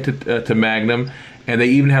 directors went to Magnum, and they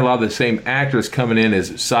even had a lot of the same actors coming in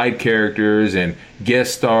as side characters and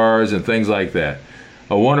guest stars and things like that.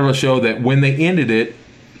 A wonderful show that when they ended it,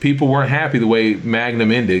 people weren't happy the way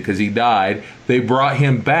Magnum ended because he died. They brought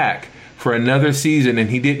him back for another season, and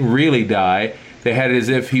he didn't really die. They had it as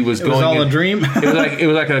if he was It going. was all in, a dream. it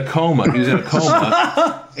was like a coma. He was in a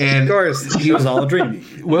coma, and of course, he was all a dream.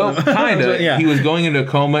 Well, kind of. Yeah. He was going into a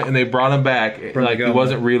coma, and they brought him back like he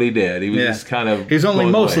wasn't really dead. He was just kind of. He was only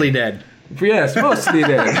mostly dead. Yes, mostly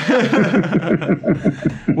dead.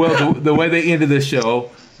 Well, the way they ended the show,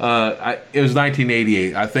 it was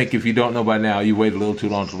 1988. I think if you don't know by now, you waited a little too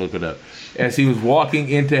long to look it up. As he was walking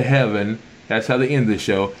into heaven, that's how they ended the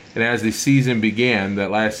show. And as the season began, that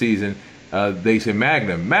last season, they said,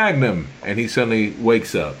 Magnum, and he suddenly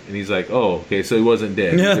wakes up, and he's like, oh, okay, so he wasn't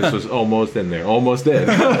dead. He just was almost in there, almost dead.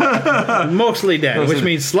 Mostly dead, which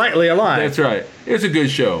means slightly alive. That's right. It's a good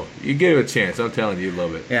show. You give it a chance. I'm telling you, you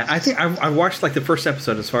love it. Yeah, I think I watched like the first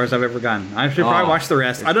episode as far as I've ever gone. I should probably watch the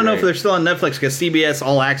rest. I don't know if they're still on Netflix because CBS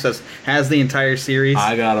All Access has the entire series.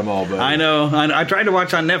 I got them all, buddy. I know. I tried to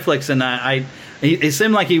watch on Netflix, and it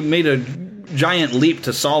seemed like he made a giant leap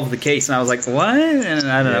to solve the case, and I was like, what?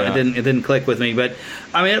 And I don't know, it didn't click with me, but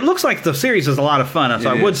I mean, it looks like the series is a lot of fun, so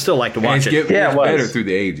I would still like to watch it. It's better through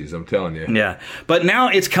the ages, I'm telling you. Yeah, but now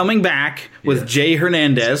it's coming back with Jay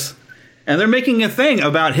Hernandez, and they're making a thing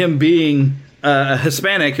about him being a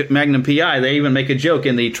Hispanic Magnum PI. They even make a joke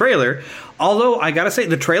in the trailer, although I gotta say,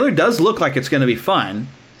 the trailer does look like it's going to be fun.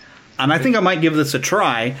 And I think I might give this a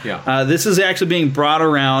try. Yeah. This is actually being brought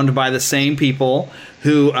around by the same people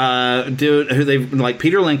who they've like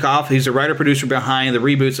Peter Linkoff. He's the writer producer behind the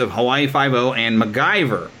reboots of Hawaii Five-0 and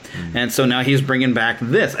MacGyver. And so now he's bringing back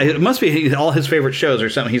this. It must be all his favorite shows or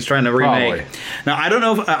something he's trying to remake. Probably. Now, I don't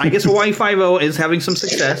know if... I guess Hawaii Five-0 is having some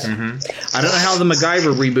success. I don't know how the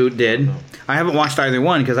MacGyver reboot did. I haven't watched either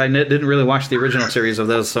one because I didn't really watch the original series of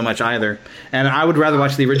those so much either. And I would rather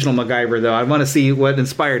watch the original MacGyver, though. I want to see what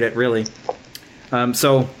inspired it, really.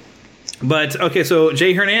 So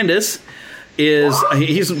Jay Hernandez...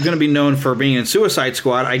 he's going to be known for being in Suicide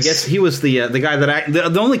Squad. I guess he was the guy that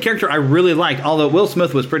the only character I really liked, although Will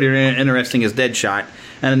Smith was pretty interesting as Deadshot,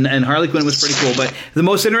 and Harley Quinn was pretty cool. But the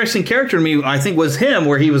most interesting character to me, I think, was him,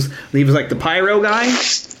 where he was like the pyro guy,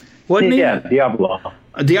 wasn't he? Yeah, Diablo.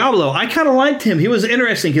 I kind of liked him. He was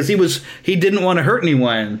interesting because he didn't want to hurt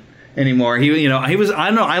anyone anymore.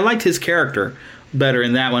 I liked his character better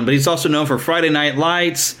in that one. But he's also known for Friday Night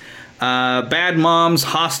Lights. Bad Moms,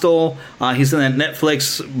 Hostel. He's in that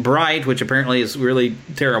Netflix Bright, which apparently is really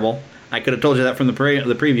terrible. I could have told you that from the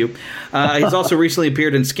preview. He's also recently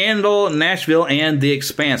appeared in Scandal, Nashville, and The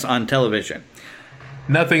Expanse on television.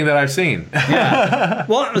 Nothing that I've seen. Yeah.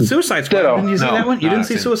 Well, Suicide Squad. Didn't you see that one? You didn't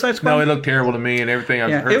see Suicide Squad? No, it looked terrible to me, and everything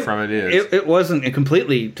I've heard from it is. It wasn't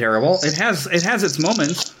completely terrible. It has its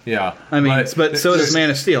moments. Yeah. I mean, but so does Man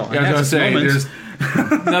of Steel. I was going to say, there's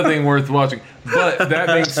nothing worth watching. But that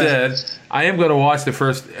being said, I am going to watch the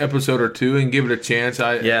first episode or two and give it a chance.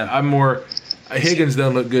 I'm more... Higgins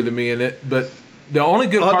doesn't look good to me in it, but the only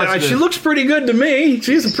good parts she looks pretty good to me.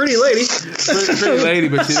 She's a pretty lady. Pretty lady,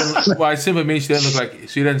 but she doesn't... Well, I simply mean she doesn't look like...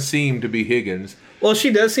 She doesn't seem to be Higgins. Well, she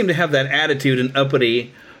does seem to have that attitude and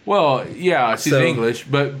uppity. Well, yeah, she's English,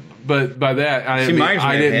 but by that I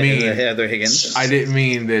didn't mean Heather Higgins. I didn't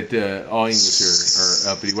mean that all English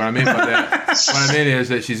are uppity. What I meant by that, what I meant is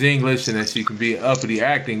that she's English and that she can be uppity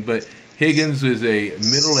acting. But Higgins is a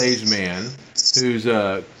middle-aged man who's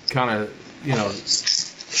kind of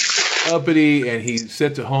uppity, and he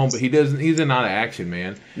sits at home, but he's not an action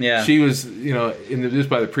man. Yeah. She was, just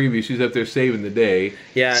by the preview, she's up there saving the day.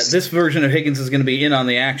 Yeah, this version of Higgins is going to be in on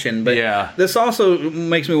the action, but this also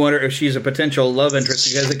makes me wonder if she's a potential love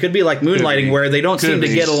interest, because it could be like Moonlighting, where they don't seem to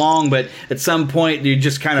get along, but at some point you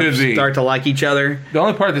just kind of start to like each other. The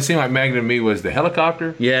only part that seemed like Magnum to me was the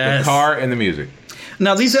helicopter, the car, and the music.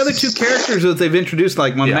 Now, these other two characters that they've introduced,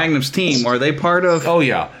 like on Magnum's team, are they part of... Oh,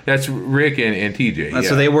 yeah. That's Rick and TJ.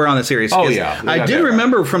 So they were on the series. Oh, yeah. I did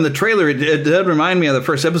remember from the trailer, it did remind me of the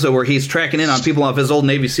first episode where he's tracking in on people off his old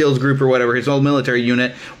Navy SEALs group or whatever, his old military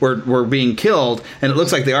unit, were being killed, and it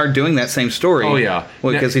looks like they are doing that same story. Oh, yeah.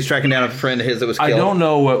 Because he's tracking down a friend of his that was killed. I don't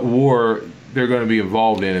know what war they're going to be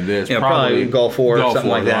involved in this. Yeah, probably Gulf War or something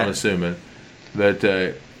like that. I'm assuming. But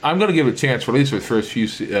I'm going to give it a chance for at least for the first few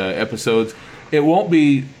episodes. It won't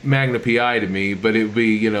be Magna PI to me, but it'll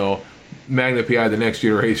be, Magna PI the next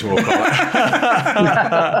generation, we'll call it.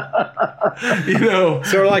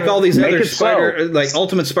 Sort of like all these other like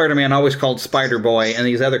Ultimate Spider-Man always called Spider-Boy, and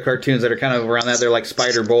these other cartoons that are kind of around that, they're like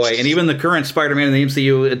Spider-Boy. And even the current Spider-Man in the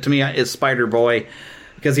MCU, to me, is Spider-Boy,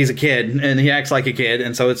 because he's a kid, and he acts like a kid,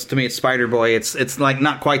 and so to me, it's Spider-Boy. It's like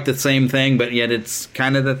not quite the same thing, but yet it's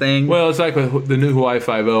kind of the thing. Well, it's like with the new Hawaii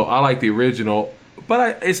Five-0. I like the original.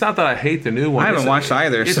 But it's not that I hate the new one. I haven't watched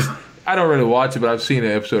either. I don't really watch it, but I've seen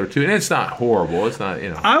an episode or two, and it's not horrible. It's not,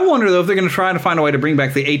 I wonder, though, if they're going to try to find a way to bring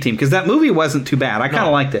back the A-Team, because that movie wasn't too bad. I kind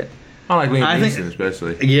of liked it. I like Liam Neeson,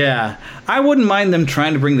 especially. Yeah. I wouldn't mind them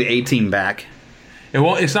trying to bring the A-Team back.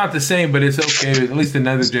 It's not the same, but it's okay. At least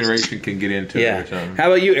another generation can get into it or something. How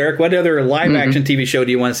about you, Eric? What other live-action TV show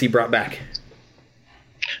do you want to see brought back?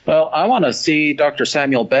 Well, I want to see Dr.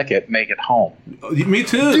 Samuel Beckett make it home. Me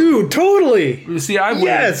too. Dude, totally. See,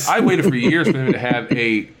 I waited for years for them to have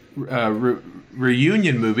a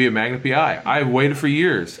reunion movie of Magnum P.I. I waited for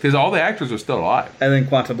years because all the actors are still alive. And then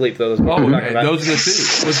Quantum Leap, those are those are the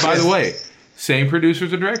two. Which, by the way, same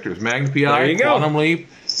producers and directors. Magnum P.I., Quantum Leap,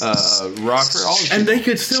 Rockford, all and they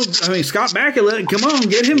could still, Scott Bakula, come on,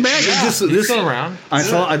 get him back. Yeah, he's still around. I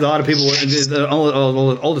thought a lot of people,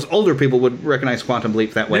 older people would recognize Quantum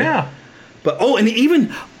Leap that way. Yeah. But, and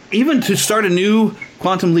even to start a new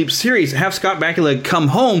Quantum Leap series, have Scott Bakula come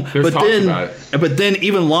home, but then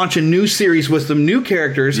even launch a new series with some new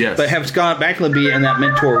characters, but have Scott Bakula be in that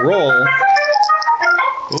mentor role.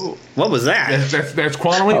 Ooh. What was that? That's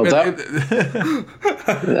Quantum Leap.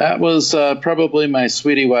 That was probably my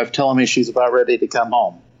sweetie wife telling me she's about ready to come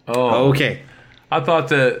home. Oh, okay. I thought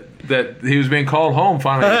that he was being called home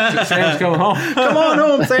finally. Sam's coming home. Come on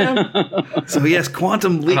home, Sam. So yes,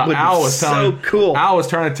 Quantum Leap would be so cool. Al was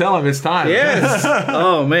trying to tell him it's time. Yes.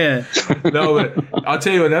 Oh man. No, but I'll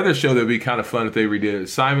tell you another show that would be kind of fun if they redid it.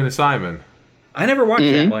 Simon and Simon. I never watched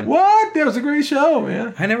that one. What? That was a great show,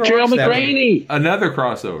 man. I never watched that one. Another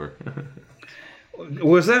crossover.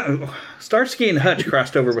 Was that Starsky and Hutch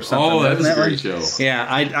crossed over with something? Oh, that was a great show. show. Yeah,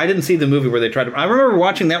 I didn't see the movie where they tried to. I remember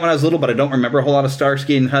watching that when I was little, but I don't remember a whole lot of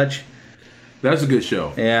Starsky and Hutch. That's a good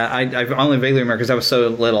show. Yeah, I only vaguely remember because I was so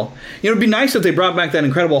little. It'd be nice if they brought back that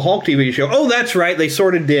Incredible Hulk TV show. Oh, that's right, they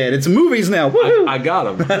sort of did. It's movies now. Woohoo! I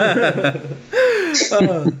got them.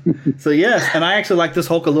 So yes, and I actually like this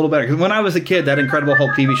Hulk a little better because when I was a kid, that Incredible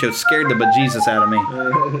Hulk TV show scared the bejesus out of me.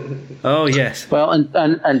 Oh yes. Well,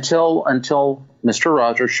 until Mr.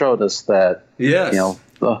 Rogers showed us that the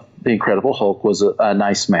Incredible Hulk was a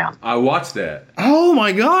nice man. I watched that. Oh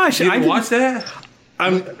my gosh! You didn't watch that?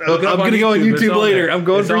 I'm going to go on YouTube later. I'm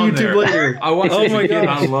going for YouTube later. I watched it again.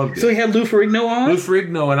 I loved it. So he had Lou Ferrigno on? Lou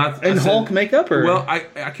Ferrigno. And Hulk makeup? Or? Well, I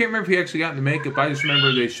can't remember if he actually got into makeup. I just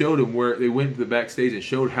remember they showed him where they went to the backstage and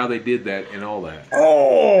showed how they did that and all that.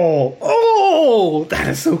 Oh, that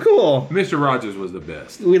is so cool. Mr. Rogers was the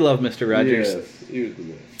best. We love Mr. Rogers. Yes, he was the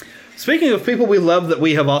best. Speaking of people we love that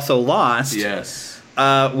we have also lost. Yes.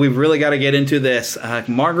 We've really got to get into this.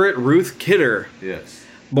 Margaret Ruth Kidder. Yes.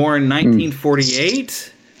 Born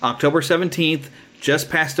 1948, October 17th, just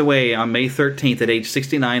passed away on May 13th at age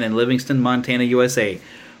 69 in Livingston, Montana, USA.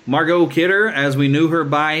 Margot Kidder, as we knew her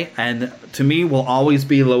by, and to me will always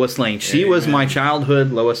be Lois Lane. She was my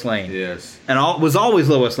childhood Lois Lane. Yes. And was always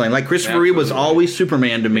Lois Lane. Like Christopher Reeve was always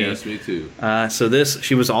Superman to me. Yes, me too. So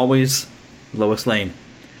she was always Lois Lane.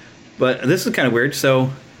 But this is kind of weird.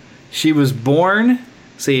 So she was born...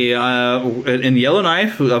 in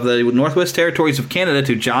Yellowknife of the Northwest Territories of Canada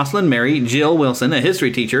to Jocelyn Mary Jill Wilson, a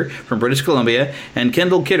history teacher from British Columbia, and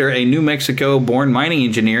Kendall Kidder, a New Mexico-born mining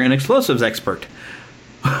engineer and explosives expert.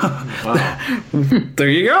 Wow. There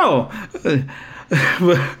you go.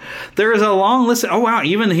 There is a long list. Oh, wow.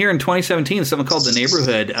 Even here in 2017, something called The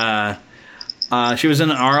Neighborhood. She was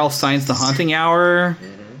in R.L. Stein's The Haunting Hour.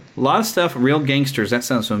 A lot of stuff. Real Gangsters. That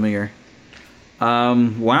sounds familiar.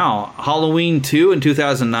 Wow. Halloween 2 in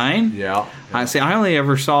 2009. Yeah. I only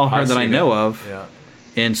ever saw her that I know of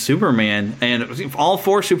in Superman. And all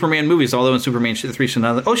 4 Superman movies, although in Superman 3 she's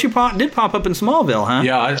not. Oh, she did pop up in Smallville, huh?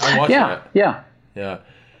 Yeah, I watched that. Yeah.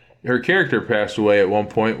 Her character passed away at one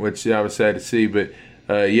point, which I was sad to see. But,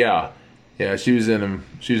 she was in them.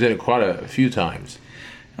 She was in it quite a few times.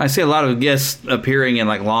 I see a lot of guests appearing in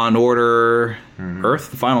like Law and Order, Earth,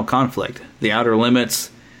 The Final Conflict, The Outer Limits,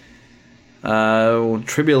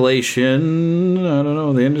 Tribulation, I don't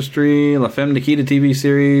know, The Industry, La Femme Nikita TV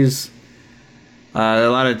series, a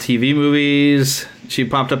lot of TV movies. She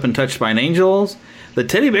popped up in Touched by an Angel, the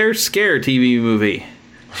Teddy Bear Scare TV movie.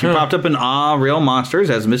 She popped up in Real Monsters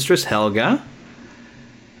as Mistress Helga.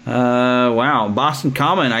 Wow, Boston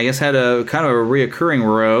Common, I guess, had a kind of a reoccurring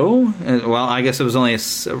role. Well, I guess it was only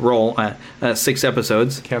a role, 6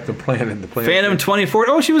 episodes. Captain Planet and the Planet. Phantom 24.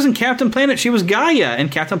 Oh, she was in Captain Planet. She was Gaia in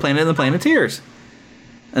Captain Planet and the Planeteers.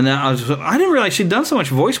 And I didn't realize she'd done so much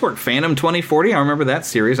voice work. Phantom 2040. I remember that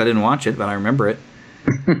series. I didn't watch it, but I remember it.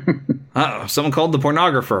 Someone called The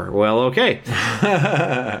Pornographer. Well, okay.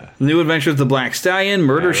 New Adventures of the Black Stallion,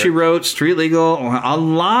 Murder, She Wrote, Street Legal, a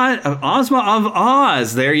lot of Ozma of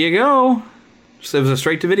Oz. There you go. So it was a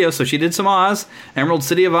straight to video. So she did some Oz, Emerald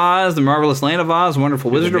City of Oz, The Marvelous Land of Oz,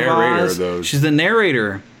 Wonderful Wizard of Oz. She's the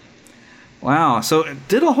narrator. Wow. So it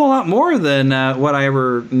did a whole lot more than what I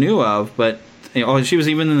ever knew of. But she was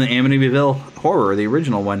even in the Amityville Horror, the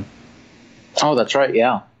original one. Oh, that's right.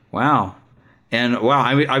 Yeah. Wow. And wow,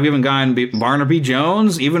 I've even gotten Barnaby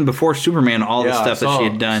Jones, even before Superman, all the stuff that she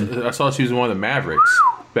had done. I saw she was in one of the Mavericks.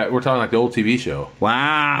 We're talking like the old TV show.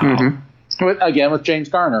 Wow. Mm-hmm. With James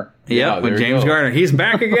Garner. Yeah, with James Garner. He's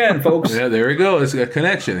back again, folks. Yeah, there we go. It's a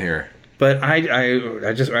connection here. But I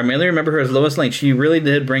mainly remember her as Lois Lane. She really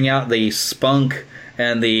did bring out the spunk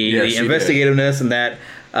and the investigativeness and that.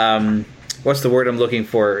 What's the word I'm looking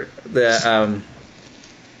for?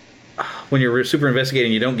 When you're super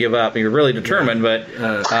investigating, you don't give up. You're really determined, but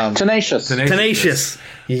tenacious. Tenacious.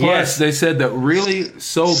 Plus, they said that really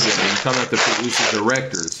sold them, coming at the producers,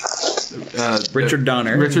 directors. Richard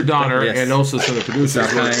Donner. Yes. And also some of the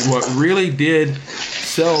producers. What really did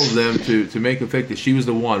sell them to make them think that she was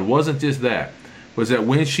the one wasn't just that. Was that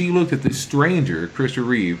when she looked at the stranger, Christopher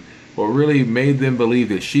Reeve, what really made them believe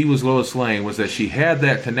that she was Lois Lane was that she had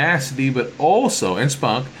that tenacity, but also, and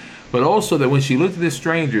spunk, but also that when she looked at this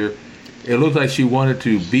stranger, it looked like she wanted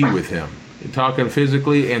to be with him, talking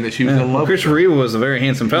physically, and that she was in love. Christopher Reeve was a very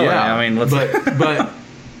handsome fella. Yeah, I mean, but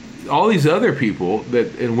all these other people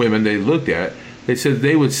and women they looked at, they said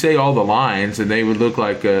they would say all the lines, and they would look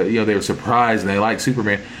like they were surprised and they liked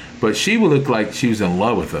Superman, but she would look like she was in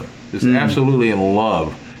love with him, just absolutely in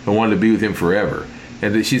love, and wanted to be with him forever.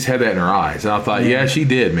 And that she's had that in her eyes. And I thought, yeah, she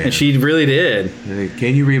did, man. And she really did.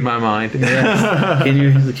 Can you read my mind? Yes.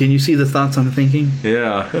 Can you see the thoughts I'm thinking?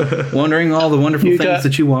 Yeah. Wondering all the wonderful things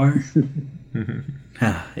that you are.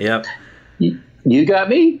 Yep. You got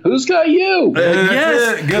me? Who's got you?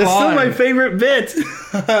 Yes, that's still my favorite bit.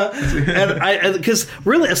 And because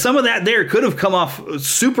really, some of that there could have come off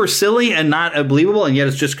super silly and not believable, and yet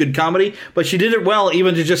it's just good comedy. But she did it well,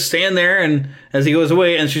 even to just stand there and as he goes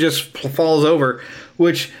away, and she just falls over,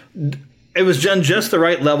 which it was done just the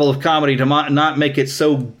right level of comedy to not make it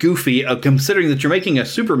so goofy. Considering that you're making a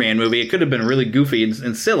Superman movie, it could have been really goofy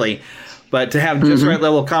and silly, but to have just the right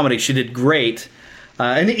level of comedy, she did great.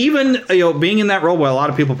 And even being in that role, where a lot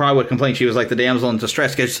of people probably would complain she was like the damsel in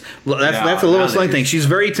distress, because that's a Lois Lane thing. She's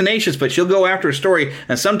very tenacious, but she'll go after a story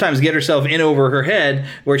and sometimes get herself in over her head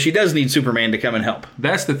where she does need Superman to come and help.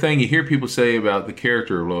 That's the thing you hear people say about the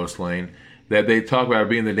character of Lois Lane, that they talk about her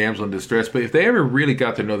being the damsel in distress, but if they ever really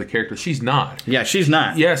got to know the character, she's not. Yeah, she's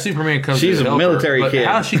not. Yeah, Superman comes she's to help a military her, kid.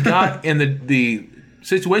 But how she got in the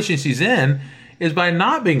situation she's in is by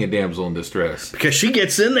not being a damsel in distress. Because she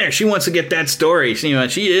gets in there. She wants to get that story. She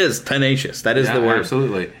is tenacious. That is the word.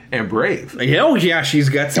 Absolutely. And brave. Oh, yeah, she's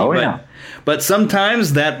gutsy. But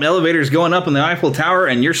sometimes that elevator's going up in the Eiffel Tower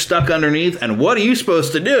and you're stuck underneath, and what are you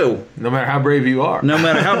supposed to do? No matter how brave you are. No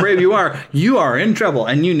matter how brave you are in trouble,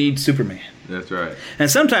 and you need Superman. That's right. And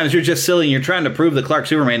sometimes you're just silly and you're trying to prove the Clark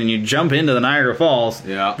Superman and you jump into the Niagara Falls.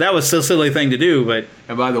 Yeah. That was a silly thing to do, but...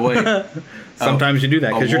 And by the way... sometimes you do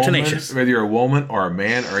that because you're tenacious. Whether you're a woman or a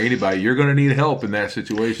man or anybody, you're going to need help in that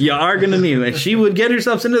situation. You are going to need it. And she would get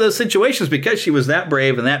herself into those situations because she was that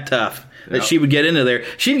brave and that tough that she would get into there.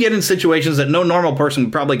 She'd get in situations that no normal person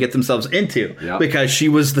would probably get themselves into because she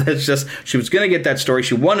was going to get that story.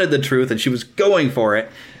 She wanted the truth and she was going for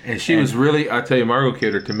it. And she was really, I tell you, Margot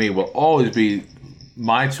Kidder to me will always be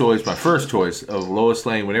my choice, my first choice of Lois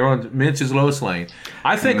Lane. When everyone mentions Lois Lane,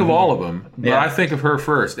 I think of all of them, but I think of her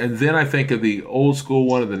first. And then I think of the old school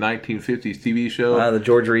one of the 1950s TV show. The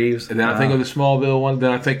George Reeves. And then I think of the Smallville one. Then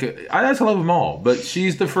I think I just love them all. But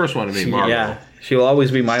she's the first one to me, Margot. Yeah, she will always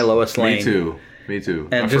be my Lois Lane. Me too.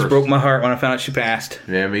 And it just broke my heart when I found out she passed.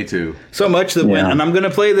 Yeah, me too. So much that when, and I'm going to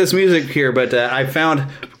play this music here, but I found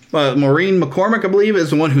Maureen McCormick, I believe, is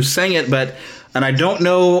the one who sang it, and I don't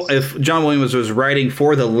know if John Williams was writing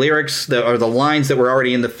for the lyrics or the lines that were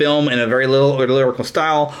already in the film in a very lyrical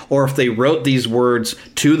style, or if they wrote these words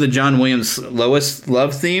to the John Williams Lois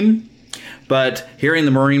love theme. But hearing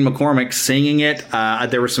the Maureen McCormick singing it,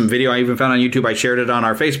 there was some video I even found on YouTube. I shared it on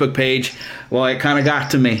our Facebook page. Well, it kind of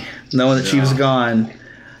got to me, knowing that she was gone,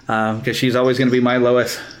 because she's always going to be my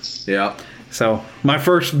Lois. Yeah. So my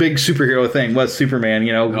first big superhero thing was Superman,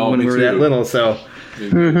 when we were that little. So.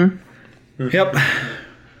 Mm-hmm. Yep.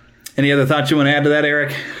 Any other thoughts you want to add to that,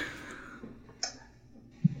 Eric?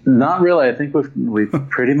 Not really. I think we've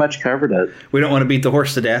pretty much covered it. We don't want to beat the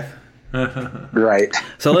horse to death. Right.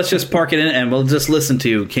 So let's just park it in and we'll just listen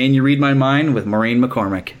to Can You Read My Mind with Maureen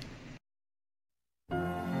McCormick.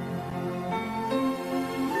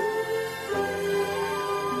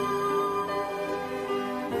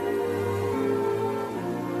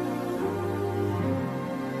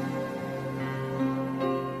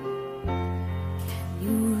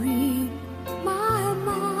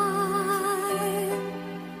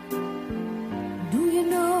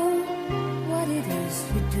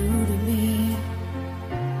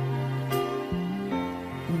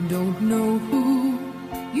 don't know who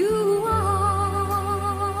you are,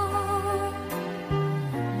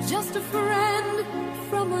 just a friend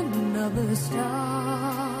from another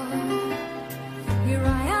star. Here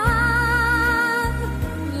I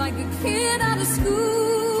am, like a kid out of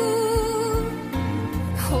school,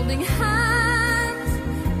 holding hands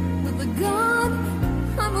with a gun.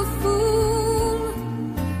 I'm a fool.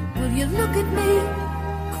 Will you look at me,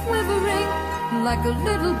 quivering like a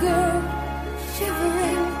little girl,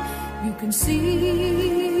 shivering? You can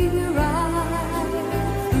see right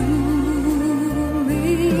through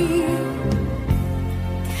me.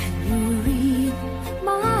 Can you read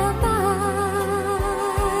my mind?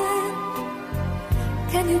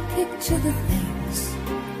 Can you picture the things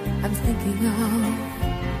I'm thinking of?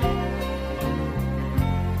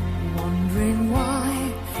 Wondering why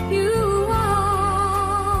you are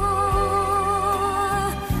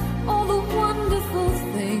all the wonderful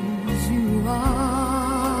things you are.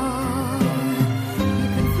 You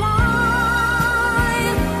can fly,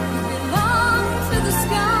 you belong to the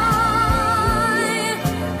sky.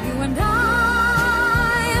 You and I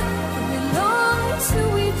belong to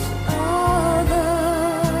each other.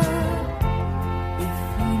 If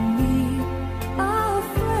you need a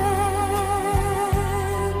friend,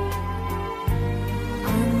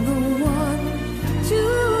 I'm the one to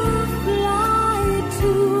fly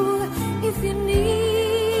to. If you need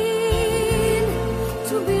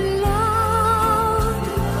to be loved,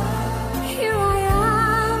 here I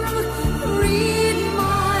am, read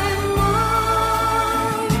my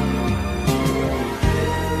mind.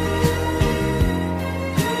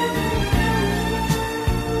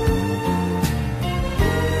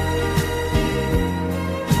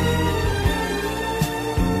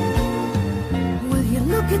 Will you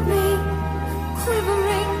look at me,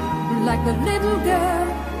 quivering like a little girl,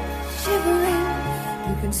 shivering?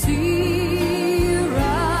 You can see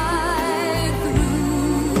right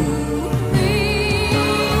through me.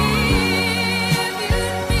 If you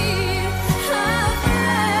need a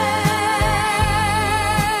friend,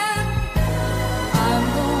 I'm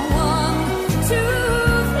the one to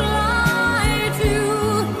fly to.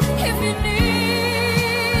 If you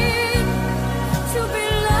need to be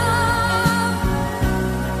loved,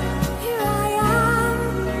 here I am,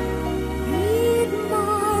 read my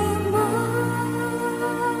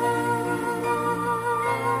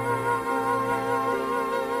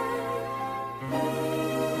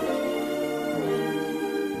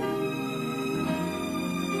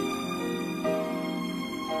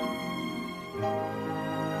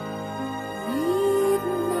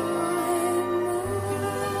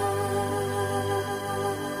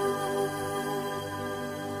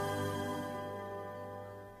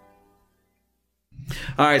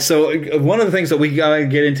All right, so one of the things that we gotta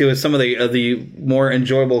get into is some of the more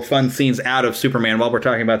enjoyable, fun scenes out of Superman while we're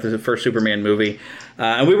talking about the first Superman movie.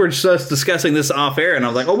 And we were just discussing this off air, and I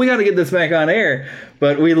was like, oh, we got to get this back on air.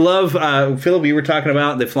 But we love, Philip, you were talking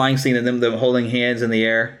about the flying scene and them holding hands in the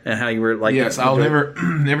air and how you were like... Yes, I'll never,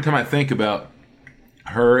 every time I think about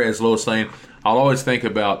her as Lois Lane, I'll always think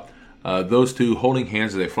about those two holding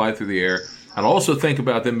hands as they fly through the air. I'll also think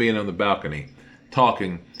about them being on the balcony,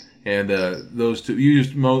 talking. And those two, you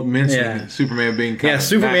just mentioned Superman being kind of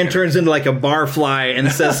Superman turns into like a barfly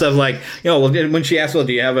and says stuff like, when she asks, well,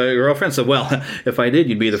 do you have a girlfriend? So, well, if I did,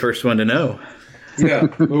 you'd be the first one to know. Yeah,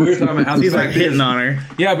 but we were talking about how he's like hitting on her.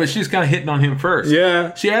 Yeah, but she's kind of hitting on him first.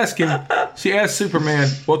 Yeah, she asked Superman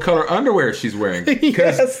what color underwear she's wearing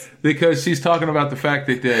because she's talking about the fact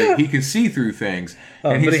that he can see through things.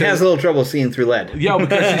 But he has a little trouble seeing through lead. Yeah,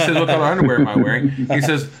 because she says, what color underwear am I wearing? He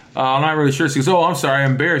says, I'm not really sure. She goes, oh, I'm sorry, I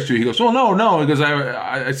embarrassed you. He goes, well, no. He goes,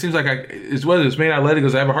 it seems like it's made out of lead. He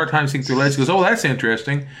goes, I have a hard time seeing through lead. She goes, oh, that's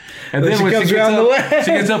interesting. And then when she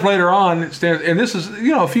gets up later on, and this is,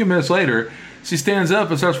 a few minutes later, she stands up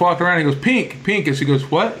and starts walking around. He goes, pink. And she goes,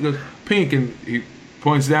 what? He goes, pink. And he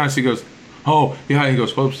points down and she goes, oh, yeah. He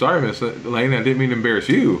goes, well, sorry, Miss Lane, I didn't mean to embarrass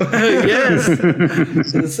you. Yes.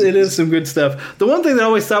 It is some good stuff. The one thing that I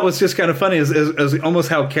always thought was just kind of funny is almost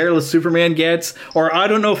how careless Superman gets. Or I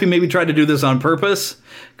don't know if he maybe tried to do this on purpose.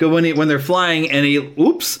 When they're flying and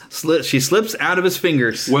she slips out of his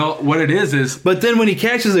fingers. Well, what it is... But then when he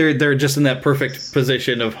catches her, they're just in that perfect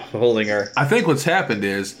position of holding her. I think what's happened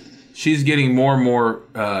is... she's getting more and more,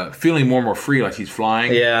 feeling more and more free, like she's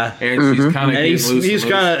flying. Yeah, and she's kind of getting loose.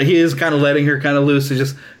 He is kind of letting her kind of loose. He's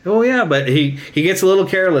just, but he gets a little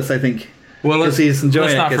careless, I think. Well, let's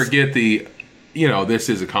not forget this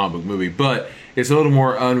is a comic book movie, but it's a little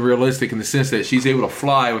more unrealistic in the sense that she's able to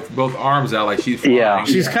fly with both arms out, like she's flying. Yeah,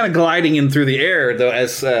 she's kind of gliding in through the air, though,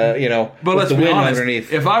 as But let's the be wind honest.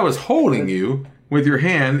 underneath. If I was holding you with your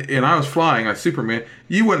hand, and I was flying like Superman,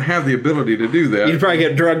 you wouldn't have the ability to do that. You'd probably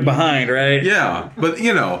get drugged behind, right? Yeah, but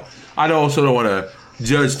I also don't want to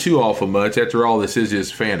judge too awful much. After all, this is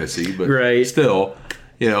just fantasy, but still,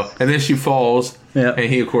 and then she falls, and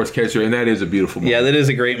he of course catches her, and that is a beautiful moment. Yeah, that is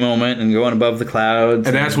a great moment, and going above the clouds,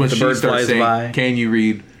 and that's when the she bird starts flies saying, by. "Can you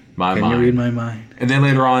read my mind?" Can you read my mind? And then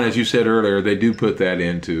later on, as you said earlier, they do put that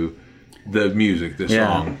into the music, the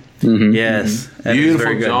song. Mm-hmm. Yes.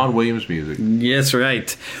 Beautiful John Williams music. Yes,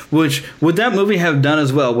 right. Which, would that movie have done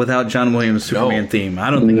as well without John Williams' Superman theme?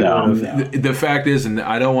 I don't think it would have. The fact is, and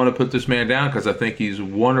I don't want to put this man down because I think he's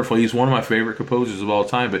wonderful. He's one of my favorite composers of all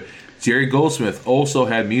time, but Jerry Goldsmith also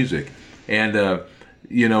had music. And,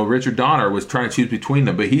 Richard Donner was trying to choose between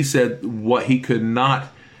them, but he said what he could not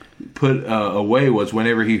put away was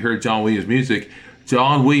whenever he heard John Williams' music,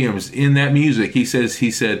 John Williams in that music, he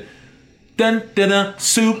said, dun, dun, dun,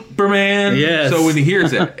 Superman. Yes. So when he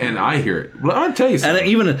hears that, and I hear it, well, I'll tell you something. And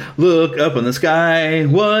even look up in the sky,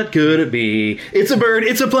 what could it be? It's a bird,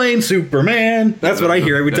 it's a plane, Superman. That's what I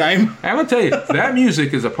hear every time. I'm going to tell you, that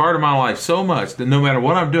music is a part of my life so much that no matter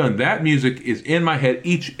what I'm doing, that music is in my head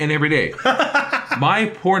each and every day.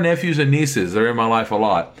 My poor nephews and nieces, they're in my life a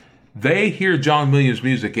lot. They hear John Williams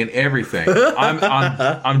music in everything.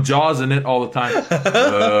 I'm jazzing it all the time.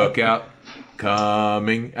 Look out.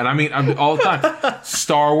 Coming. And I'm all the time.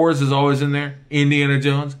 Star Wars is always in there. Indiana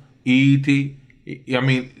Jones, E.T.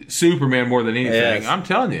 Superman more than anything. Yes. I'm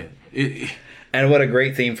telling you. And what a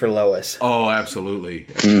great theme for Lois. Oh, absolutely.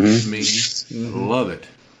 Love it.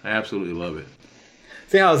 Absolutely love it.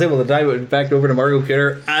 See how I was able to dive it back over to Margot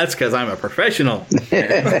Kidder? That's because I'm a professional.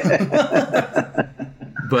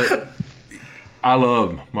 But I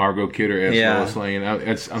love Margot Kidder as Lois Lane.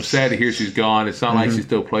 I'm sad to hear she's gone. It's not like she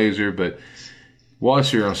still plays her, but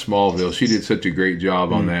watch her on Smallville. She did such a great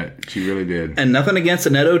job on that. She really did. And nothing against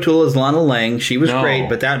Annette O'Toole as Lana Lang. She was great,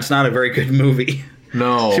 but that's not a very good movie.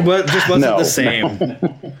 No. She just wasn't the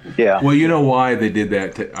same. Yeah. Well, you know why they did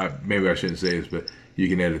that? Maybe I shouldn't say this, but you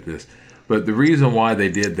can edit this. But the reason why they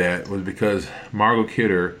did that was because Margot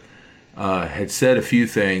Kidder had said a few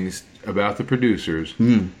things about the producers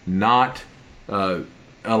not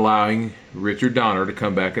allowing Richard Donner to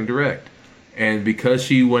come back and direct. And because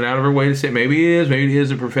she went out of her way to say, maybe it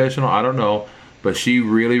is a professional, I don't know, but she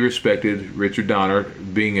really respected Richard Donner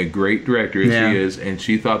being a great director as he is, and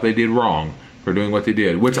she thought they did wrong for doing what they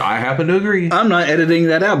did, which I happen to agree. I'm not editing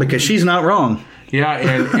that out because she's not wrong. Yeah,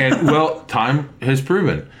 and well, time has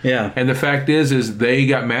proven. Yeah. And the fact is they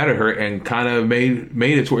got mad at her and kind of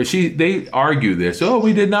made it to where they argue this. Oh,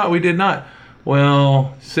 we did not.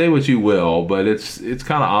 Well, say what you will, but it's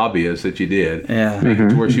kind of obvious that you did. Yeah. Making it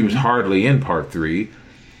to where she was hardly in part 3.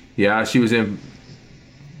 Yeah, she was in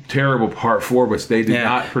terrible part 4, which they did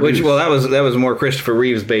not produce. That was more Christopher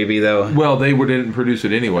Reeve's baby, though. Well, they didn't produce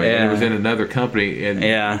it anyway. Yeah. It was in another company, and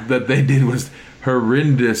that they did was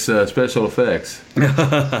horrendous special effects.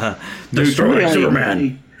 Destroy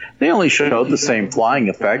Superman. They only showed the same flying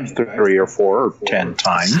effect 3 or 4 or 10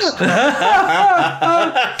 times.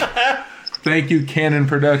 Thank you, Canon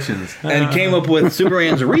Productions. And came up with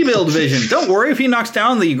Superman's rebuild vision. Don't worry, if he knocks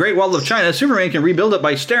down the Great Wall of China, Superman can rebuild it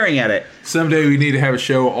by staring at it. Someday we need to have a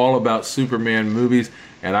show all about Superman movies,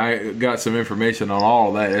 and I got some information on all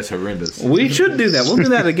of that. It's horrendous. We should do that. We'll do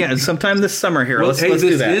that again sometime this summer here. Well, let's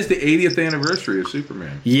do that. This is the 80th anniversary of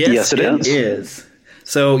Superman. Yes, it is.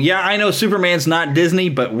 So, yeah, I know Superman's not Disney,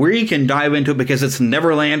 but we can dive into it because it's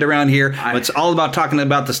Neverland around here. It's all about talking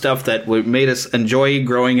about the stuff that made us enjoy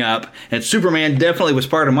growing up. And Superman definitely was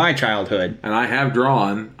part of my childhood. And I have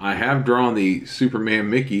drawn the Superman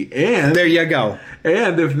Mickey. And there you go.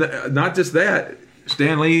 And if not just that,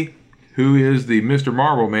 Stan Lee, who is the Mr.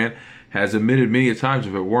 Marvel man, has admitted many times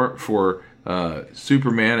if it weren't for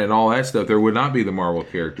Superman and all that stuff, there would not be the Marvel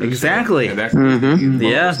characters. Exactly. So, and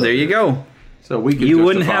that's there you go. So you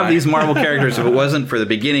wouldn't have these Marvel characters if it wasn't for the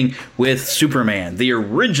beginning with Superman, the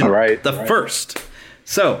original, the first.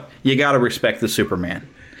 So you got to respect the Superman.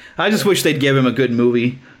 I just wish they'd give him a good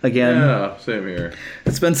movie again. Yeah, same here.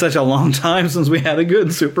 It's been such a long time since we had a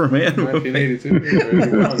good Superman movie.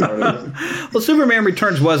 1982. Well, Superman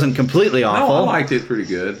Returns wasn't completely awful. No, I liked it pretty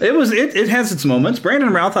good. It has its moments.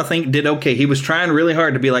 Brandon Routh, I think, did okay. He was trying really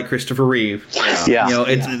hard to be like Christopher Reeve. Yeah.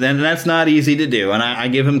 And that's not easy to do. And I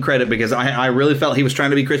give him credit because I really felt he was trying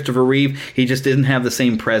to be Christopher Reeve. He just didn't have the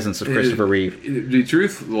same presence of Christopher Reeve. The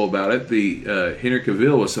truthful about it, Henry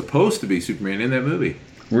Cavill was supposed to be Superman in that movie.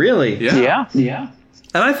 Really? Yeah.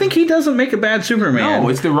 And I think he doesn't make a bad Superman. No,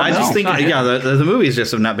 it's the right. I just think, the movies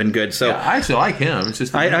just have not been good. So I actually like him. It's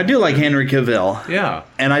just I do like Henry Cavill. Yeah,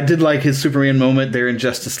 and I did like his Superman moment there in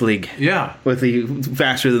Justice League. Yeah, with the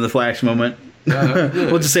faster than the Flash moment.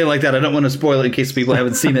 We'll just say it like that. I don't want to spoil it in case people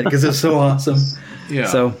haven't seen it because it's so awesome. Yeah.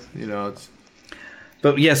 So, it's.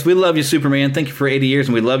 But yes, we love you, Superman. Thank you for 80 years,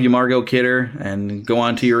 and we love you, Margot Kidder. And go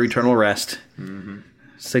on to your eternal rest.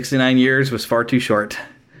 69 years was far too short.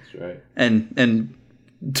 That's right. And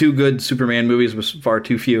 2 good Superman movies was far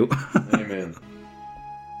too few. Amen.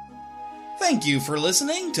 Thank you for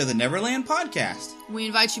listening to the Neverland Podcast. We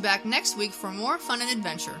invite you back next week for more fun and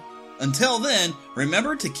adventure. Until then,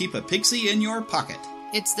 remember to keep a pixie in your pocket.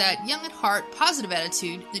 It's that young at heart, positive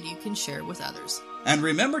attitude that you can share with others. And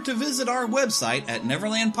remember to visit our website at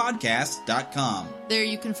neverlandpodcast.com. There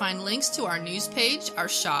you can find links to our news page, our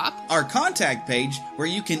shop, our contact page, where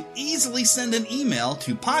you can easily send an email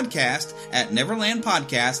to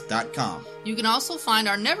podcast@neverlandpodcast.com. You can also find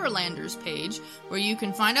our Neverlanders page, where you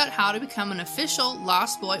can find out how to become an official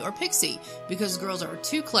Lost Boy or Pixie, because girls are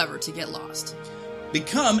too clever to get lost.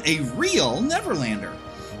 Become a real Neverlander.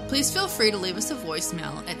 Please feel free to leave us a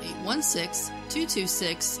voicemail at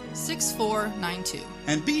 816-226-6492.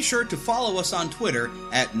 And be sure to follow us on Twitter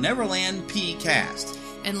at NeverlandPcast.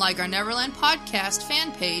 And like our Neverland Podcast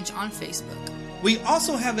fan page on Facebook. We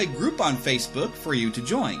also have a group on Facebook for you to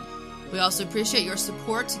join. We also appreciate your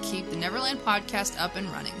support to keep the Neverland Podcast up and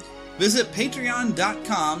running. Visit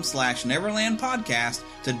patreon.com/NeverlandPodcast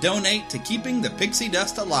to donate to keeping the pixie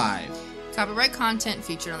dust alive. Copyright content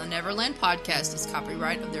featured on the Neverland Podcast is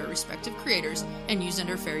copyright of their respective creators and used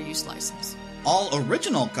under fair use license. All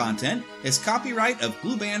original content is copyright of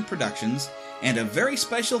Blue Band Productions, and a very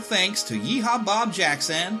special thanks to Yeehaw Bob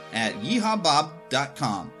Jackson at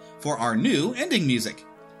yeehawbob.com for our new ending music.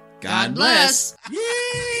 God bless.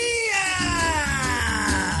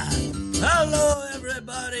 Hello,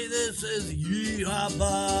 everybody. This is Yeehaw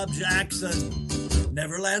Bob Jackson.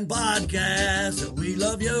 Neverland Podcast, we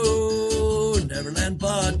love you. Neverland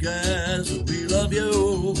Podcast, we love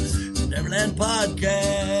you. Neverland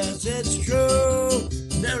Podcast, it's true.